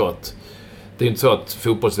liksom inte så att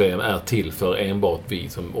fotbolls-VM är till för enbart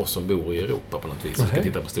oss som bor i Europa på något vis som ska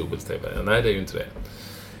titta på storbilds-TV. Nej, det är ju inte det.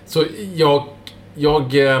 Så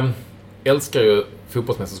jag älskar ju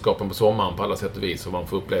fotbollsmästerskapen på sommaren på alla sätt och vis, och man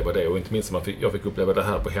får uppleva det, och inte minst jag fick uppleva det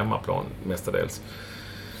här på hemmaplan mestadels.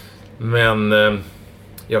 Men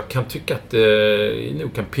jag kan tycka att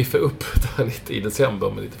nog kan piffa upp det lite i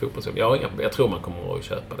december med lite fotbolls-VM. Jag tror man kommer att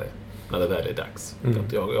köpa det när det väl är dags.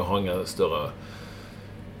 Jag har inga större...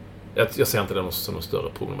 Jag ser inte det som någon större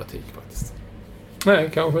problematik faktiskt.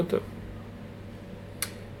 Nej, kanske inte.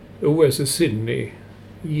 OS i Sydney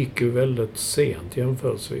gick ju väldigt sent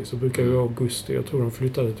jämförelsevis. Så brukar ju augusti, jag tror de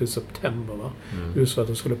flyttade till september, va? Just för att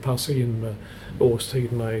det skulle passa in med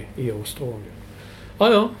årstiderna i Australien.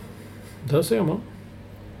 Ja, där ser man.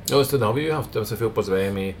 Ja, just det, där har vi ju haft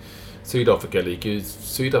fotbolls-VM i Sydafrika, det gick ju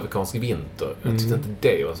sydafrikansk vinter. Jag tyckte inte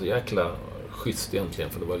det var så jäkla schysst egentligen,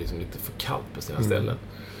 för det var liksom lite för kallt på sina ställen.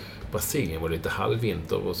 Brasilien var lite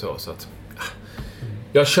halvvinter och så att...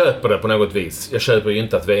 Jag köper det på något vis. Jag köper ju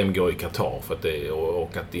inte att VM går i Qatar för att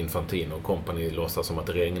och att Infantino och company låtsas som att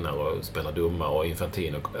det regnar och spelar dumma, och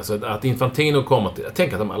Infantino... Alltså att Infantino kommer till... Jag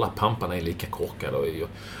tänker att alla pamparna är lika korkade.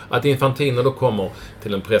 Att Infantino då kommer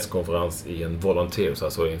till en presskonferens i en volunteers,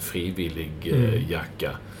 alltså i en frivillig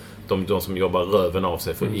jacka. De som jobbar röven av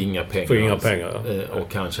sig för inga pengar. För inga pengar, ja. Och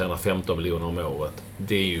kan tjäna 15 miljoner om året.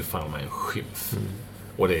 Det är ju fan en skymf.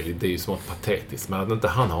 Och det är ju smått patetiskt. Men att inte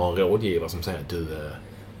han har en rådgivare som säger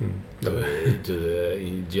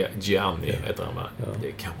Gianni heter han, va? Ja. Det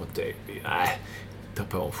är kanske inte... Nej, ta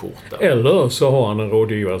på en skjorta. Eller så har han en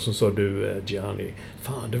rådgivare som sa, du Gianni,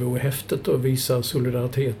 fan det vore häftigt att visa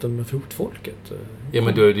solidariteten med fotfolket. Ja,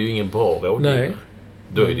 men då är det ju ingen bra rådgivare. Nej.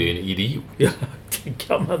 Då är det ju en idiot. Ja, det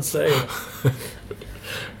kan man säga.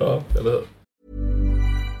 Ja, eller hur?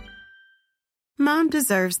 Mom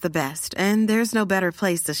deserves the best, and there's no better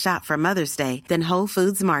place to shop for Mother's Day than Whole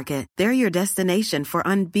Foods Market. They're your destination for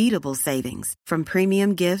unbeatable savings, from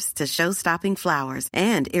premium gifts to show-stopping flowers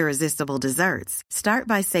and irresistible desserts. Start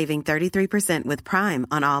by saving 33% with Prime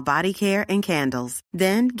on all body care and candles.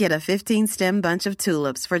 Then get a 15-stem bunch of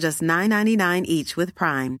tulips for just $9.99 each with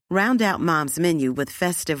Prime. Round out Mom's menu with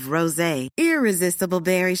festive rosé, irresistible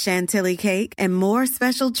berry chantilly cake, and more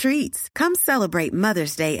special treats. Come celebrate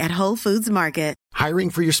Mother's Day at Whole Foods Market.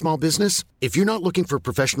 Hiring for your small business? If you're not looking for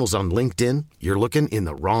professionals on LinkedIn, you're looking in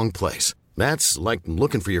the wrong place. That's like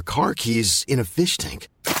looking for your car keys in a fish tank.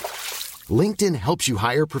 LinkedIn helps you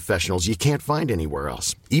hire professionals you can't find anywhere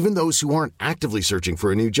else, even those who aren't actively searching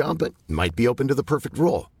for a new job but might be open to the perfect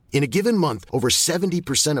role. In a given month, over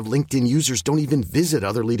 70% of LinkedIn users don't even visit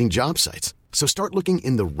other leading job sites. So start looking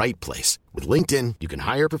in the right place. With LinkedIn, you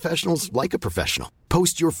can hire professionals like a professional.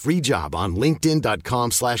 Post your free job on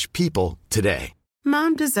linkedin.com/people today.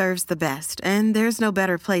 Mom deserves the best, and there's no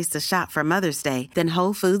better place to shop for Mother's Day than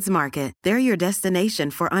Whole Foods Market. They're your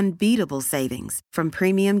destination for unbeatable savings, from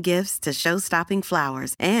premium gifts to show-stopping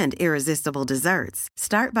flowers and irresistible desserts.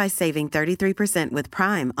 Start by saving 33% with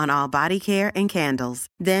Prime on all body care and candles.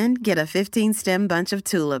 Then get a 15-stem bunch of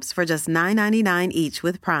tulips for just $9.99 each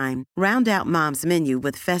with Prime. Round out Mom's menu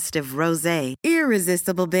with festive rosé,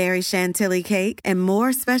 irresistible berry chantilly cake, and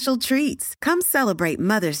more special treats. Come celebrate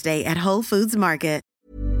Mother's Day at Whole Foods Market.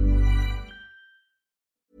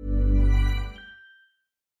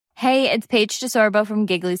 Hey, it's Paige DeSorbo from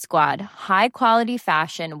Giggly Squad. High quality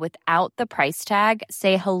fashion without the price tag.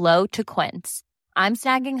 Say hello to Quince. I'm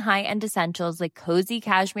snagging high-end essentials like cozy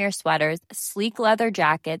cashmere sweaters, sleek leather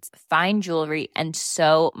jackets, fine jewelry, and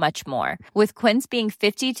so much more. With Quince being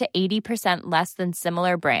 50 to 80% less than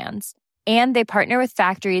similar brands. And they partner with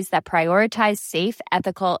factories that prioritize safe,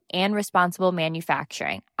 ethical, and responsible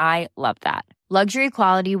manufacturing. I love that. Luxury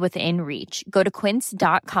quality within reach. Go to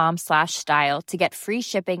quince.com/style to get free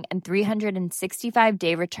shipping and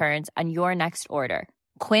 365-day returns on your next order.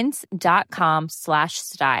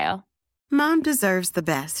 Quince.com/style. Mom deserves the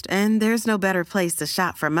best, and there's no better place to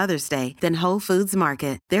shop for Mother's Day than Whole Foods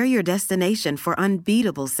Market. They're your destination for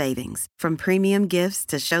unbeatable savings, from premium gifts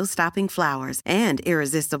to show-stopping flowers and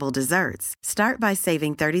irresistible desserts. Start by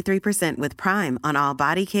saving 33% with Prime on all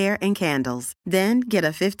body care and candles. Then get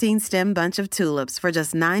a 15-stem bunch of tulips for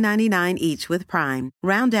just $9.99 each with Prime.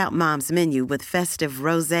 Round out Mom's menu with festive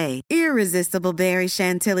rosé, irresistible berry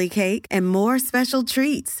chantilly cake, and more special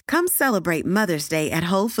treats. Come celebrate Mother's Day at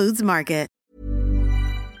Whole Foods Market.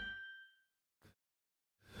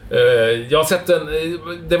 Jag har sett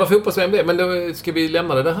det var fotbolls-VM det, men då ska vi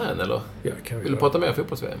lämna det där här eller? Ja, vill du prata mer om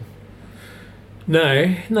fotbolls-VM?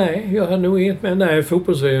 Nej, jag har nog inget med. Nej,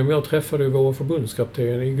 fotbolls-VM. Jag träffade ju vår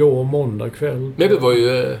förbundskapten igår måndag kväll. Nej, det var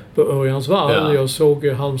ju på Örjansvall. Ja. Jag såg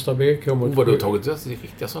Halmstad BK mot... Var du tagit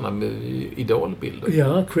riktiga sådana idolbilder?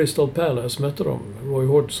 Ja, Crystal Palace mötte dem. Roy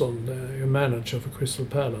Hodgson, manager för Crystal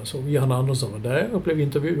Palace. Och Jan Andersson var där och blev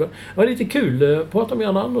intervjuad. Det var lite kul. Pratade med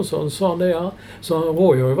Jan Andersson. Sa han det. Så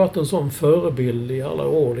Roy har ju varit en sån förebild i alla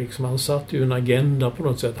år. Liksom. Han satte ju en agenda på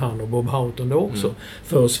något sätt. Han och Bob Houghton då också.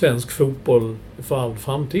 För svensk fotboll för all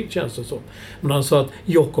framtid, känns det så. Men han sa att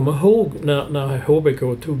jag kommer ihåg när HBK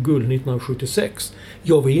tog guld 1976.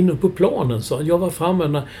 Jag var inne på planen, så jag var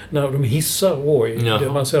framme när de hissar Roy.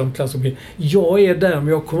 Det man säger om klassen. Jag är där, men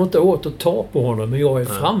jag kommer inte åt att ta på honom, men jag är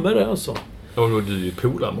framme där, så. Och du är ju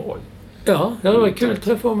polare med Roy. Ja, det var kul att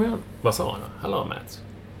träffa honom igen. Vad sa han? Hallå, Mats.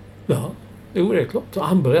 Ja, jo, det är klart.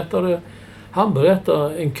 Han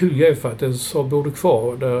berättar en kul grej faktiskt, så bodde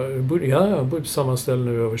kvar där. Jag har bott på samma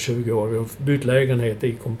ställe nu över 20 år. Vi har bytt lägenhet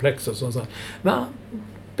i komplexet. Så men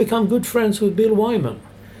become good friends with Bill Wyman.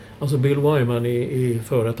 Alltså Bill Wyman i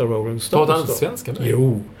före detta Rolling Stones. Pratar han svenska?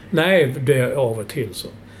 Jo. Nej, det är av och till så.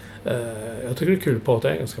 Jag tycker det är kul att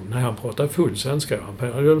prata engelska. Nej, han pratar full svenska.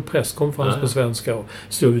 Han gör presskonferens på svenska och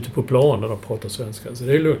står ute på planen och pratar svenska. Så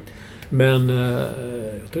det är lugnt. Men jag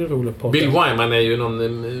tycker det är roligt att prata. Bill Wyman är ju någon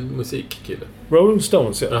musikkille. Rolling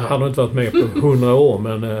Stones, ja. Han har inte varit med på 100 år,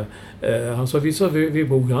 men han sa vi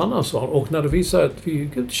bor grannar, sa han. Och när det visar att vi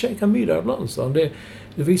går och käkar middag ibland, så det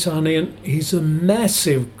visar han he's a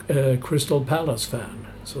massive Crystal Palace-fan.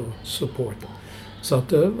 Så supporter. Så att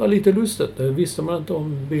det var lite lustigt. Det visste man inte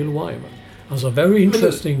om Bill Wyman. Alltså, very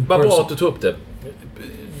interesting. Vad bra att du tog upp det.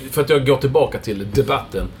 För att jag går tillbaka till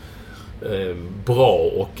debatten. Bra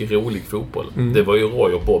och rolig fotboll. Det var ju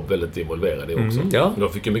Roy och Bob väldigt involverade i också. Ja. De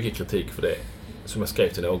fick ju mycket kritik för det, som jag skrev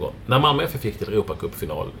till någon. När Malmö FF fick till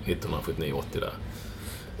Europacup-final 1979-80 där.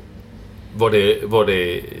 Var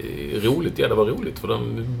det roligt? Ja, det var roligt. För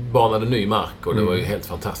de banade ny mark och det var ju helt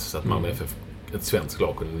fantastiskt att Malmö FF, ett svenskt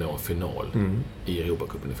lag, kunde nå en final i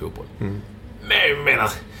Europacupen i fotboll. Men jag menar,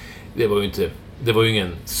 det var ju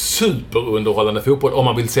ingen superunderhållande fotboll om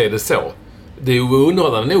man vill se det så. Det är ju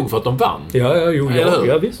underhållande nog för att de vann.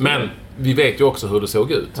 Ja, visst. Men vi vet ju också hur det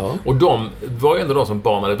såg ut. Ja. Och de var ju ändå de som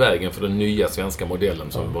banade vägen för den nya svenska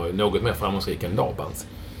modellen som var något mer framgångsrik än Labans.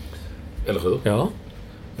 Eller hur? Ja.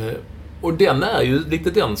 Och den är ju lite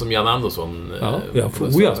den som Jan Andersson ja.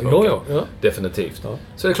 Definitivt. Ja.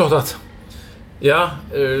 Så det är klart att Ja,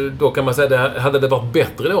 då kan man säga att hade det varit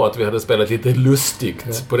bättre då att vi hade spelat lite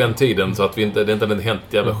lustigt på den tiden så att det inte hade hänt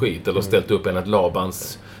jävla skit eller ställt upp ett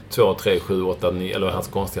Labans 2, 3, 7, 8, 9 eller hans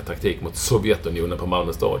konstiga taktik mot Sovjetunionen på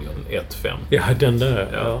Malmö stadion 1-5. Ja, den där.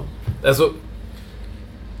 Ja. Alltså,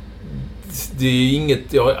 det är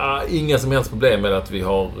jag har inga som helst problem med att vi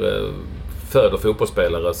har föder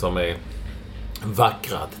fotbollsspelare som är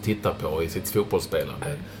vackra att titta på i sitt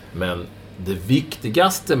fotbollsspelande. Men det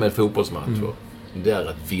viktigaste med fotbollsmatcher det är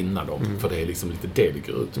att vinna dem. För det är liksom lite det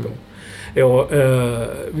går ut på. Ja,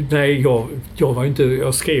 nej,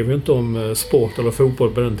 jag skrev ju inte om sport eller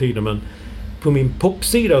fotboll på den tiden, men på min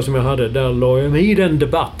popsida som jag hade, där la jag mig i den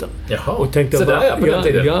debatten. Jaha, och tänkte, så där på den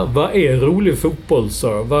tiden. Vad är rolig fotboll,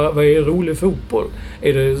 så? Vad är rolig fotboll?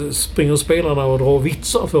 Är det springer spelarna och drar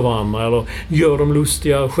vitsar för varandra? Eller gör de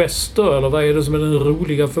lustiga gester? Eller vad är det som är den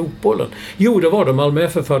roliga fotbollen? Jo, det var det. Malmö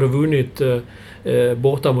FF hade vunnit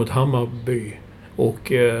borta mot Hammarby.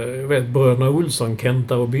 Och jag vet, bröderna Olsson,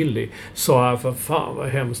 Kenta och Billy sa för fan vad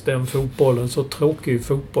hemskt den fotbollen, så tråkig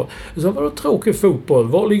fotboll. Så vadå tråkig fotboll?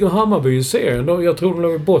 Var ligger Hammarby i serien då? Jag tror de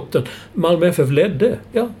låg i botten. Malmö FF ledde.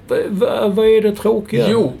 Ja, vad är det tråkiga?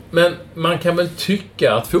 Jo, men man kan väl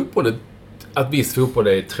tycka att viss fotboll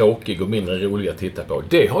är tråkig och mindre rolig att titta på.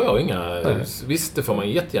 Det har jag inga... Visst, det får man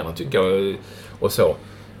jättegärna tycka och så.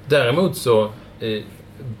 Däremot så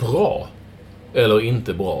bra eller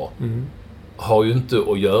inte bra har ju inte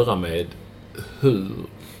att göra med hur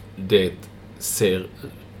det ser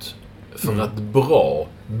ut. För att bra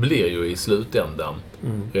blir ju i slutändan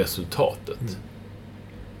resultatet.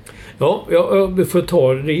 Ja, jag får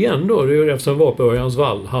ta det igen då. Det är ju eftersom jag var på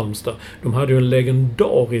Örjansvall, Halmstad. De hade ju en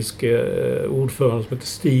legendarisk ordförande som heter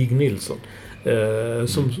Stig Nilsson.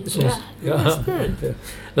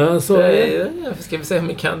 Ska vi se om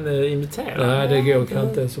vi kan imitera? Nej, det går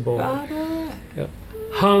inte så bra. Ja.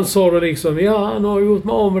 Han sa då liksom, han har gjort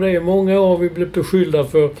mig av med det. Många år vi blev beskyllda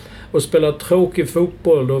för att spela tråkig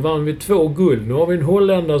fotboll. Då vann vi 2 guld. Nu har vi en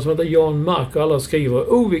holländare som heter Jan Mark och alla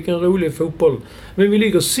skriver, vilken rolig fotboll. Men vi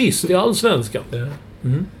ligger sist i Allsvenskan. Ja.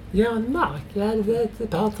 Jan Mark, du vet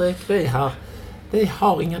Patrik, vi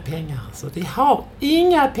har inga pengar. Alltså. Vi har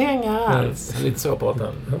inga pengar alls. Lite så pratar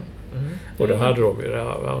han. Och det hade de ju. Det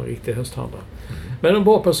var en riktig hästhandlare. Men en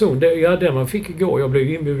bra person, den man fick igår. Jag blev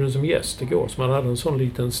inbjuden som gäst igår. Så man hade en sån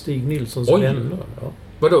liten Stig Nilssons vänner. Ja.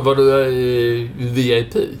 Vadå, var du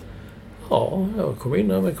VIP? Ja, jag kom in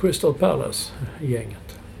där med Crystal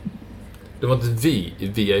Palace-gänget. Det var inte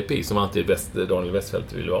VIP som alltid Daniel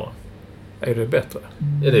Westfeldt ville vara. Är det bättre?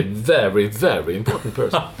 Ja, det är very, very important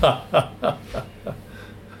person.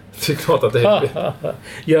 Det är klart att det är bättre.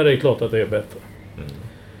 Ja, det är klart att det är bättre.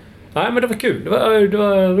 Nej, men det var kul. Det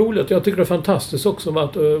var roligt. Jag tycker det är fantastiskt också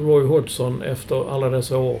att Roy Hodgson efter alla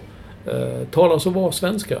dessa år talar så bra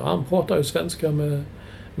svenska. Han pratar ju svenska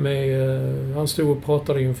han stod och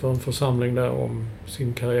pratade inför en församling där om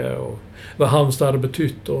sin karriär och vad Halmstad hade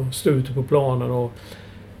betytt och stod ute på planen och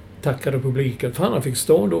tackade publiken. För han fick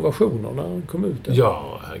stående ovationer när han kom ut.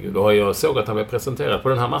 Ja, herregud. Och jag såg att han blev presenterad på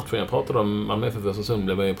den här matchen. Jag pratade om Malmö FF Östersund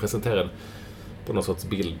blev presenterad på någon sorts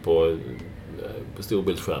bild på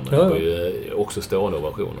storbildsskärmen. Det var ju också stående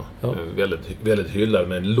ovationer. Ja. Väldigt, väldigt hyllad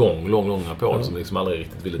med en lång applåd som liksom aldrig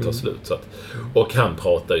riktigt ville ta slut. Så att, och han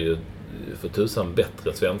pratar ju för tusan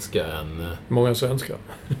bättre svenska än... Många svenskar.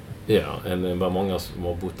 Ja, än vad många som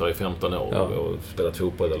har bott där i 15 år och spelat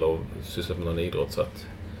fotboll eller sysslat med någon idrott. Så att...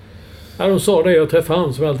 Ja, de sa det. Jag träffade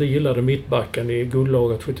han som alltid gillade mittbacken i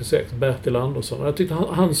guldlaget 76, Bertil Andersson. Jag tyckte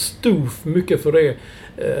han stod mycket för det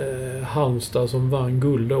Halmstad som vann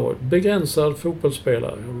guld då. Begränsad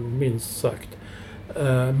fotbollsspelare, minst sagt.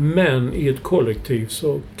 Men i ett kollektiv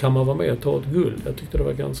så kan man vara med och ta ett guld. Jag tyckte det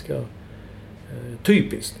var ganska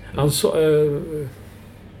typiskt. Han sa...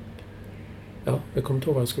 jag kommer inte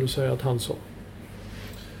ihåg vad jag skulle säga att han sa.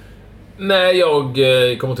 Nej, jag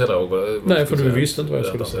kommer inte ihåg vad nej, för du visste inte vad jag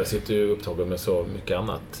skulle säga. Jag sitter ju upptagen med så mycket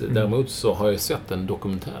annat. Däremot så har jag sett en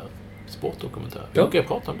dokumentär, sportdokumentär. Jag brukar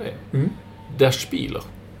prata om det. Der Spieler.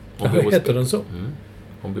 Heter den så?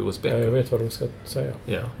 Om Boris Becker. Ja, jag vet vad du ska säga.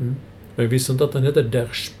 Ja. Men jag visste inte att den heter Der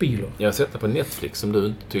Spieler. Jag har sett det på Netflix som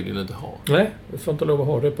du tydligen inte har. Nej, du får inte lov att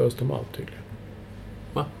ha det på Östermalm tydligen.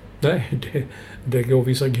 Va? Nej, det går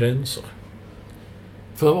vissa gränser.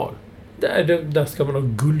 För vad? Där ska man ha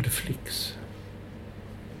guldflix.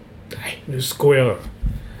 Nej, nu skojar jag.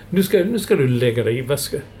 Nu ska du lägga dig i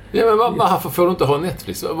väska. Ja, men varför får du inte ha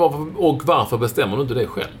Netflix? Och varför bestämmer du inte det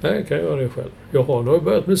själv? Nej, jag kan göra det själv. Jag har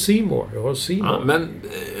börjat med C More. Jag har C More. Ja, men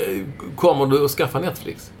kommer du att skaffa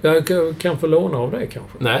Netflix? Jag kan få låna av dig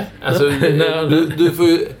kanske. Nej, alltså du får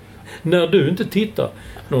ju... När du inte tittar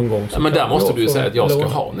någon gång så men där måste du ju säga att jag ska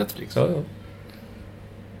ha Netflix. Ja.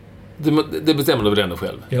 Det bestämmer du väl ändå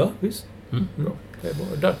själv? Ja, visst. Bra. Det är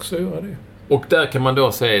bara dags att göra det. Och där kan man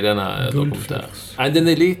då se denna dokumentär. Nej, den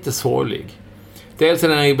är lite sorglig. Dels är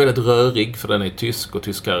den väldigt rörig, för den är tysk, och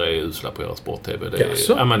tyskar är usla på att göra sport-tv.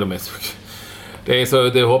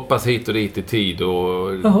 Det hoppas hit och dit i tid,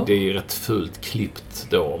 och det är rätt fult klippt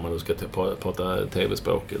då, om man nu ska prata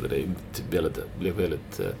tv-språk. Det blir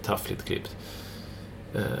väldigt taffligt klippt.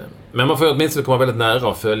 Men man får åtminstone komma väldigt nära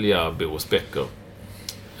och följa Boris Becker,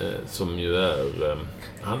 som ju är...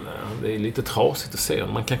 det är lite trasigt att se.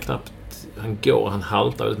 Man kan knappt... Han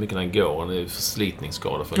haltar väldigt mycket när han går. Han är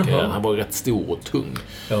förslitningsskadad för karriären. Han var rätt stor och tung.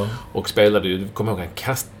 Ja. Och spelade ju... Kommer ihåg,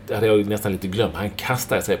 det hade jag nästan lite glömt. Han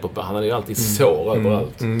kastade sig på... Han hade ju alltid sår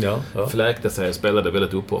överallt. Fläkte sig och spelade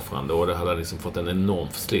väldigt uppoffrande. Och det hade liksom fått en enorm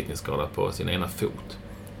förslitningsskada på sin ena fot.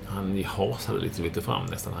 Han hasade lite fram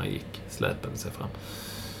nästan. Han gick släpande sig fram.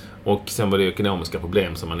 Och sen var det ekonomiska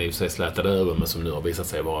problem som man i och för sig slätade över, men som nu har visat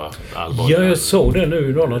sig vara allvarliga. Ja, jag såg det nu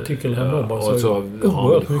i någon artikel här. Och så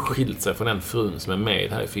har han skilt sig från den frun som är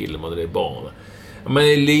med här i filmen, och det är barn. Men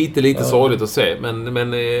det är lite sorgligt att se,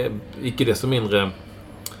 men icke desto mindre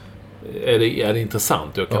är det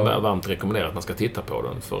intressant. Jag kan varmt rekommendera att man ska titta på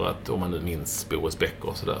den, för att om man nu minns Boris Becker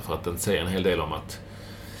och sådär, för att den säger en hel del om att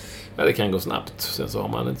det kan gå snabbt. Sen så har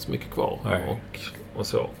man inte så mycket kvar och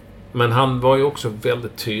så. Men han var ju också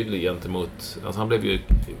väldigt tydlig gentemot... Alltså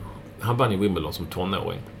han vann i Wimbledon som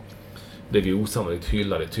tonåring. Blev ju osannolikt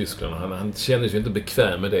hyllad i Tyskland. Han kände sig inte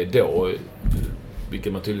bekväm med det då,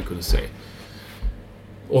 vilket man tydligt kunde se.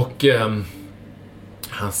 Och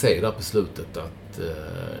han säger där på slutet att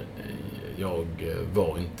jag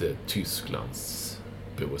var inte Tysklands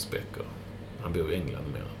Boris Becker. Han bor i England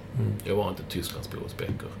mer. Jag var inte Tysklands Boris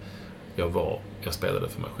Becker. Jag spelade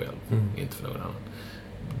för mig själv, inte för någon annan.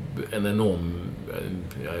 En enorm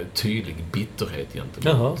tydlig bitterhet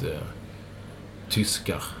gentemot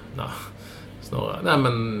tyskarna snarare. Nej,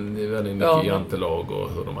 men det var mycket jantelag och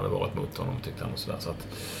hur de hade varit mot honom, tyckte han, och sådär.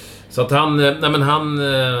 Så att han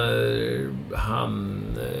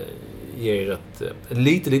ger ett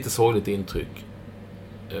lite sorgligt intryck.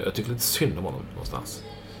 Jag tycker lite synd om honom någonstans.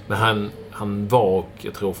 Men han var, och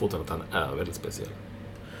jag tror fortfarande att han är väldigt speciell.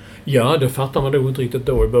 Ja, det fattar man då inte riktigt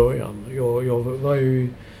då i början. Jag var ju i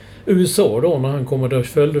USA då när han kom, och där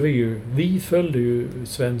följde vi följde ju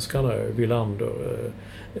svenskarna, Wilander,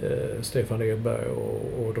 Stefan Edberg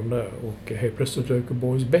och de där. Och helt plötsligt dök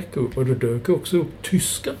Boris Becker upp, och då dök också upp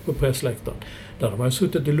tyskar på pressläktaren. Där de hade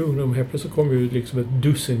suttit i lugn, och helt plötsligt kom ju liksom ett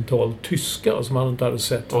dussintal tyskar som man inte hade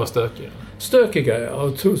sett. Och stökiga,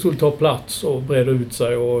 och skulle ta plats och breda ut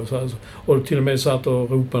sig, och till och med satt och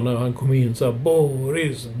ropade när han kom in så här: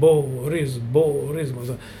 Boris.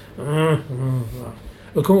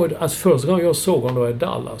 Jag kommer ihåg att första gången jag såg honom då i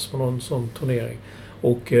Dallas på någon sån turnering,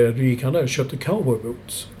 och då gick han där och köpte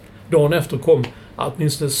cowboyboots. Dagen efter kom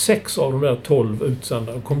åtminstone 6 av de där 12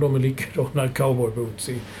 utsända, kom de med likadana cowboyboots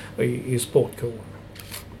i sportkåren.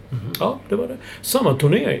 Ja, det var det. Samma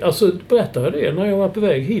turnering. Alltså, berättade jag det när jag var på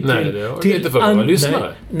väg hit till inte för våra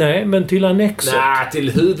lyssnare. Nej, men till annexet. Nej,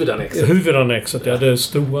 till huvudannexet. Huvudannexet, ja. Det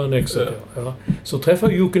stora annexet, ja. Så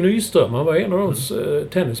träffade Jocke Nyström. Han var en av de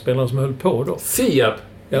tennisspelarna som höll på då.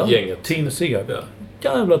 Siab-gänget. Team Siab. Ja.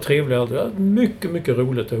 Jävla trevliga. Mycket, mycket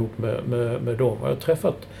roligt ihop med dem. Jag har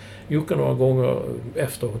träffat Jocke några gånger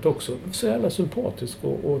efteråt också. Så jävla sympatisk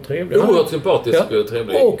och trevlig. Oerhört sympatisk och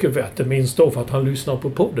trevlig. Och vet du, minst då för att han lyssnar på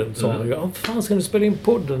podden. Så fan, ska ni spela in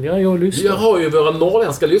podden? Ja, jag lyssnar. Jag har ju våra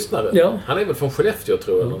norrländska lyssnare. Ja. Han är väl från Skellefteå,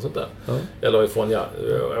 tror jag. Eller något sånt där. Ja. Eller från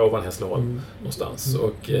ovan Hässleholm någonstans.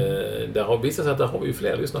 Och där har visat sig att där har vi ju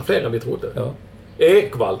fler lyssnare. Fler än vi trodde. Ja.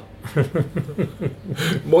 Ekvall.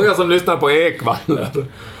 Många som lyssnar på Ekvall.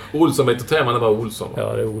 Olsson, vet du, man var Olsson.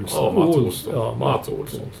 Ja, det är Olsson. Mats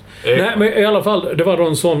Olsson. Nej, men i alla fall, det var då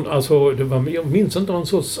en sån, alltså, jag minns inte någon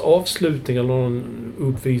sorts avslutning eller någon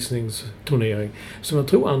uppvisningsturnering som jag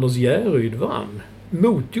tror Anders Järryd vann.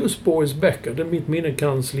 Mot just Boris Becker. Det är mitt minne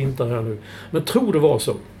kan slinta här nu. Men jag tror det var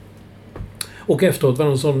så. Och efteråt var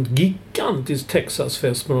det en sån gigantisk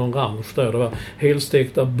Texasfest med någon ranch där. Det var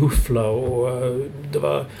helstekta bufflar och det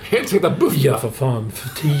var... Helstekta bufflar? Ja, för fan.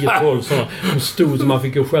 För 10-12 sådana. De stod så man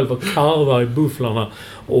fick ju själv karva i bufflarna.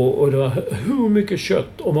 Och det var hur mycket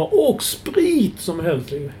kött och sprit som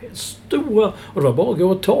helst. Stora. Och det var bara att gå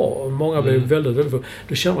och ta. Många blev väldigt, väldigt fulla.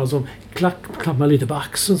 Då kände man som klappade lite på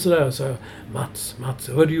axeln sådär. Så Mats,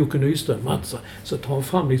 hörde Jocke Nyström, Mats. Så tar han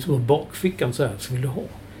fram liksom bakfickan så här. Så vill du ha?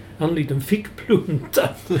 En liten fickplunta.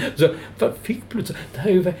 Så, fickplunta. Det här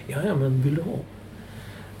är ju... Ja, men vill du ha?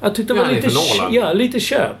 Jag tyckte det var lite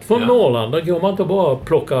kärt. Från Norrland. Där går man inte bara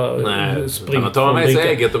plocka sprit. Man tar med sig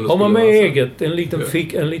eget om du har man med eget. En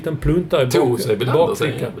liten plunta i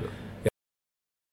bakfickan.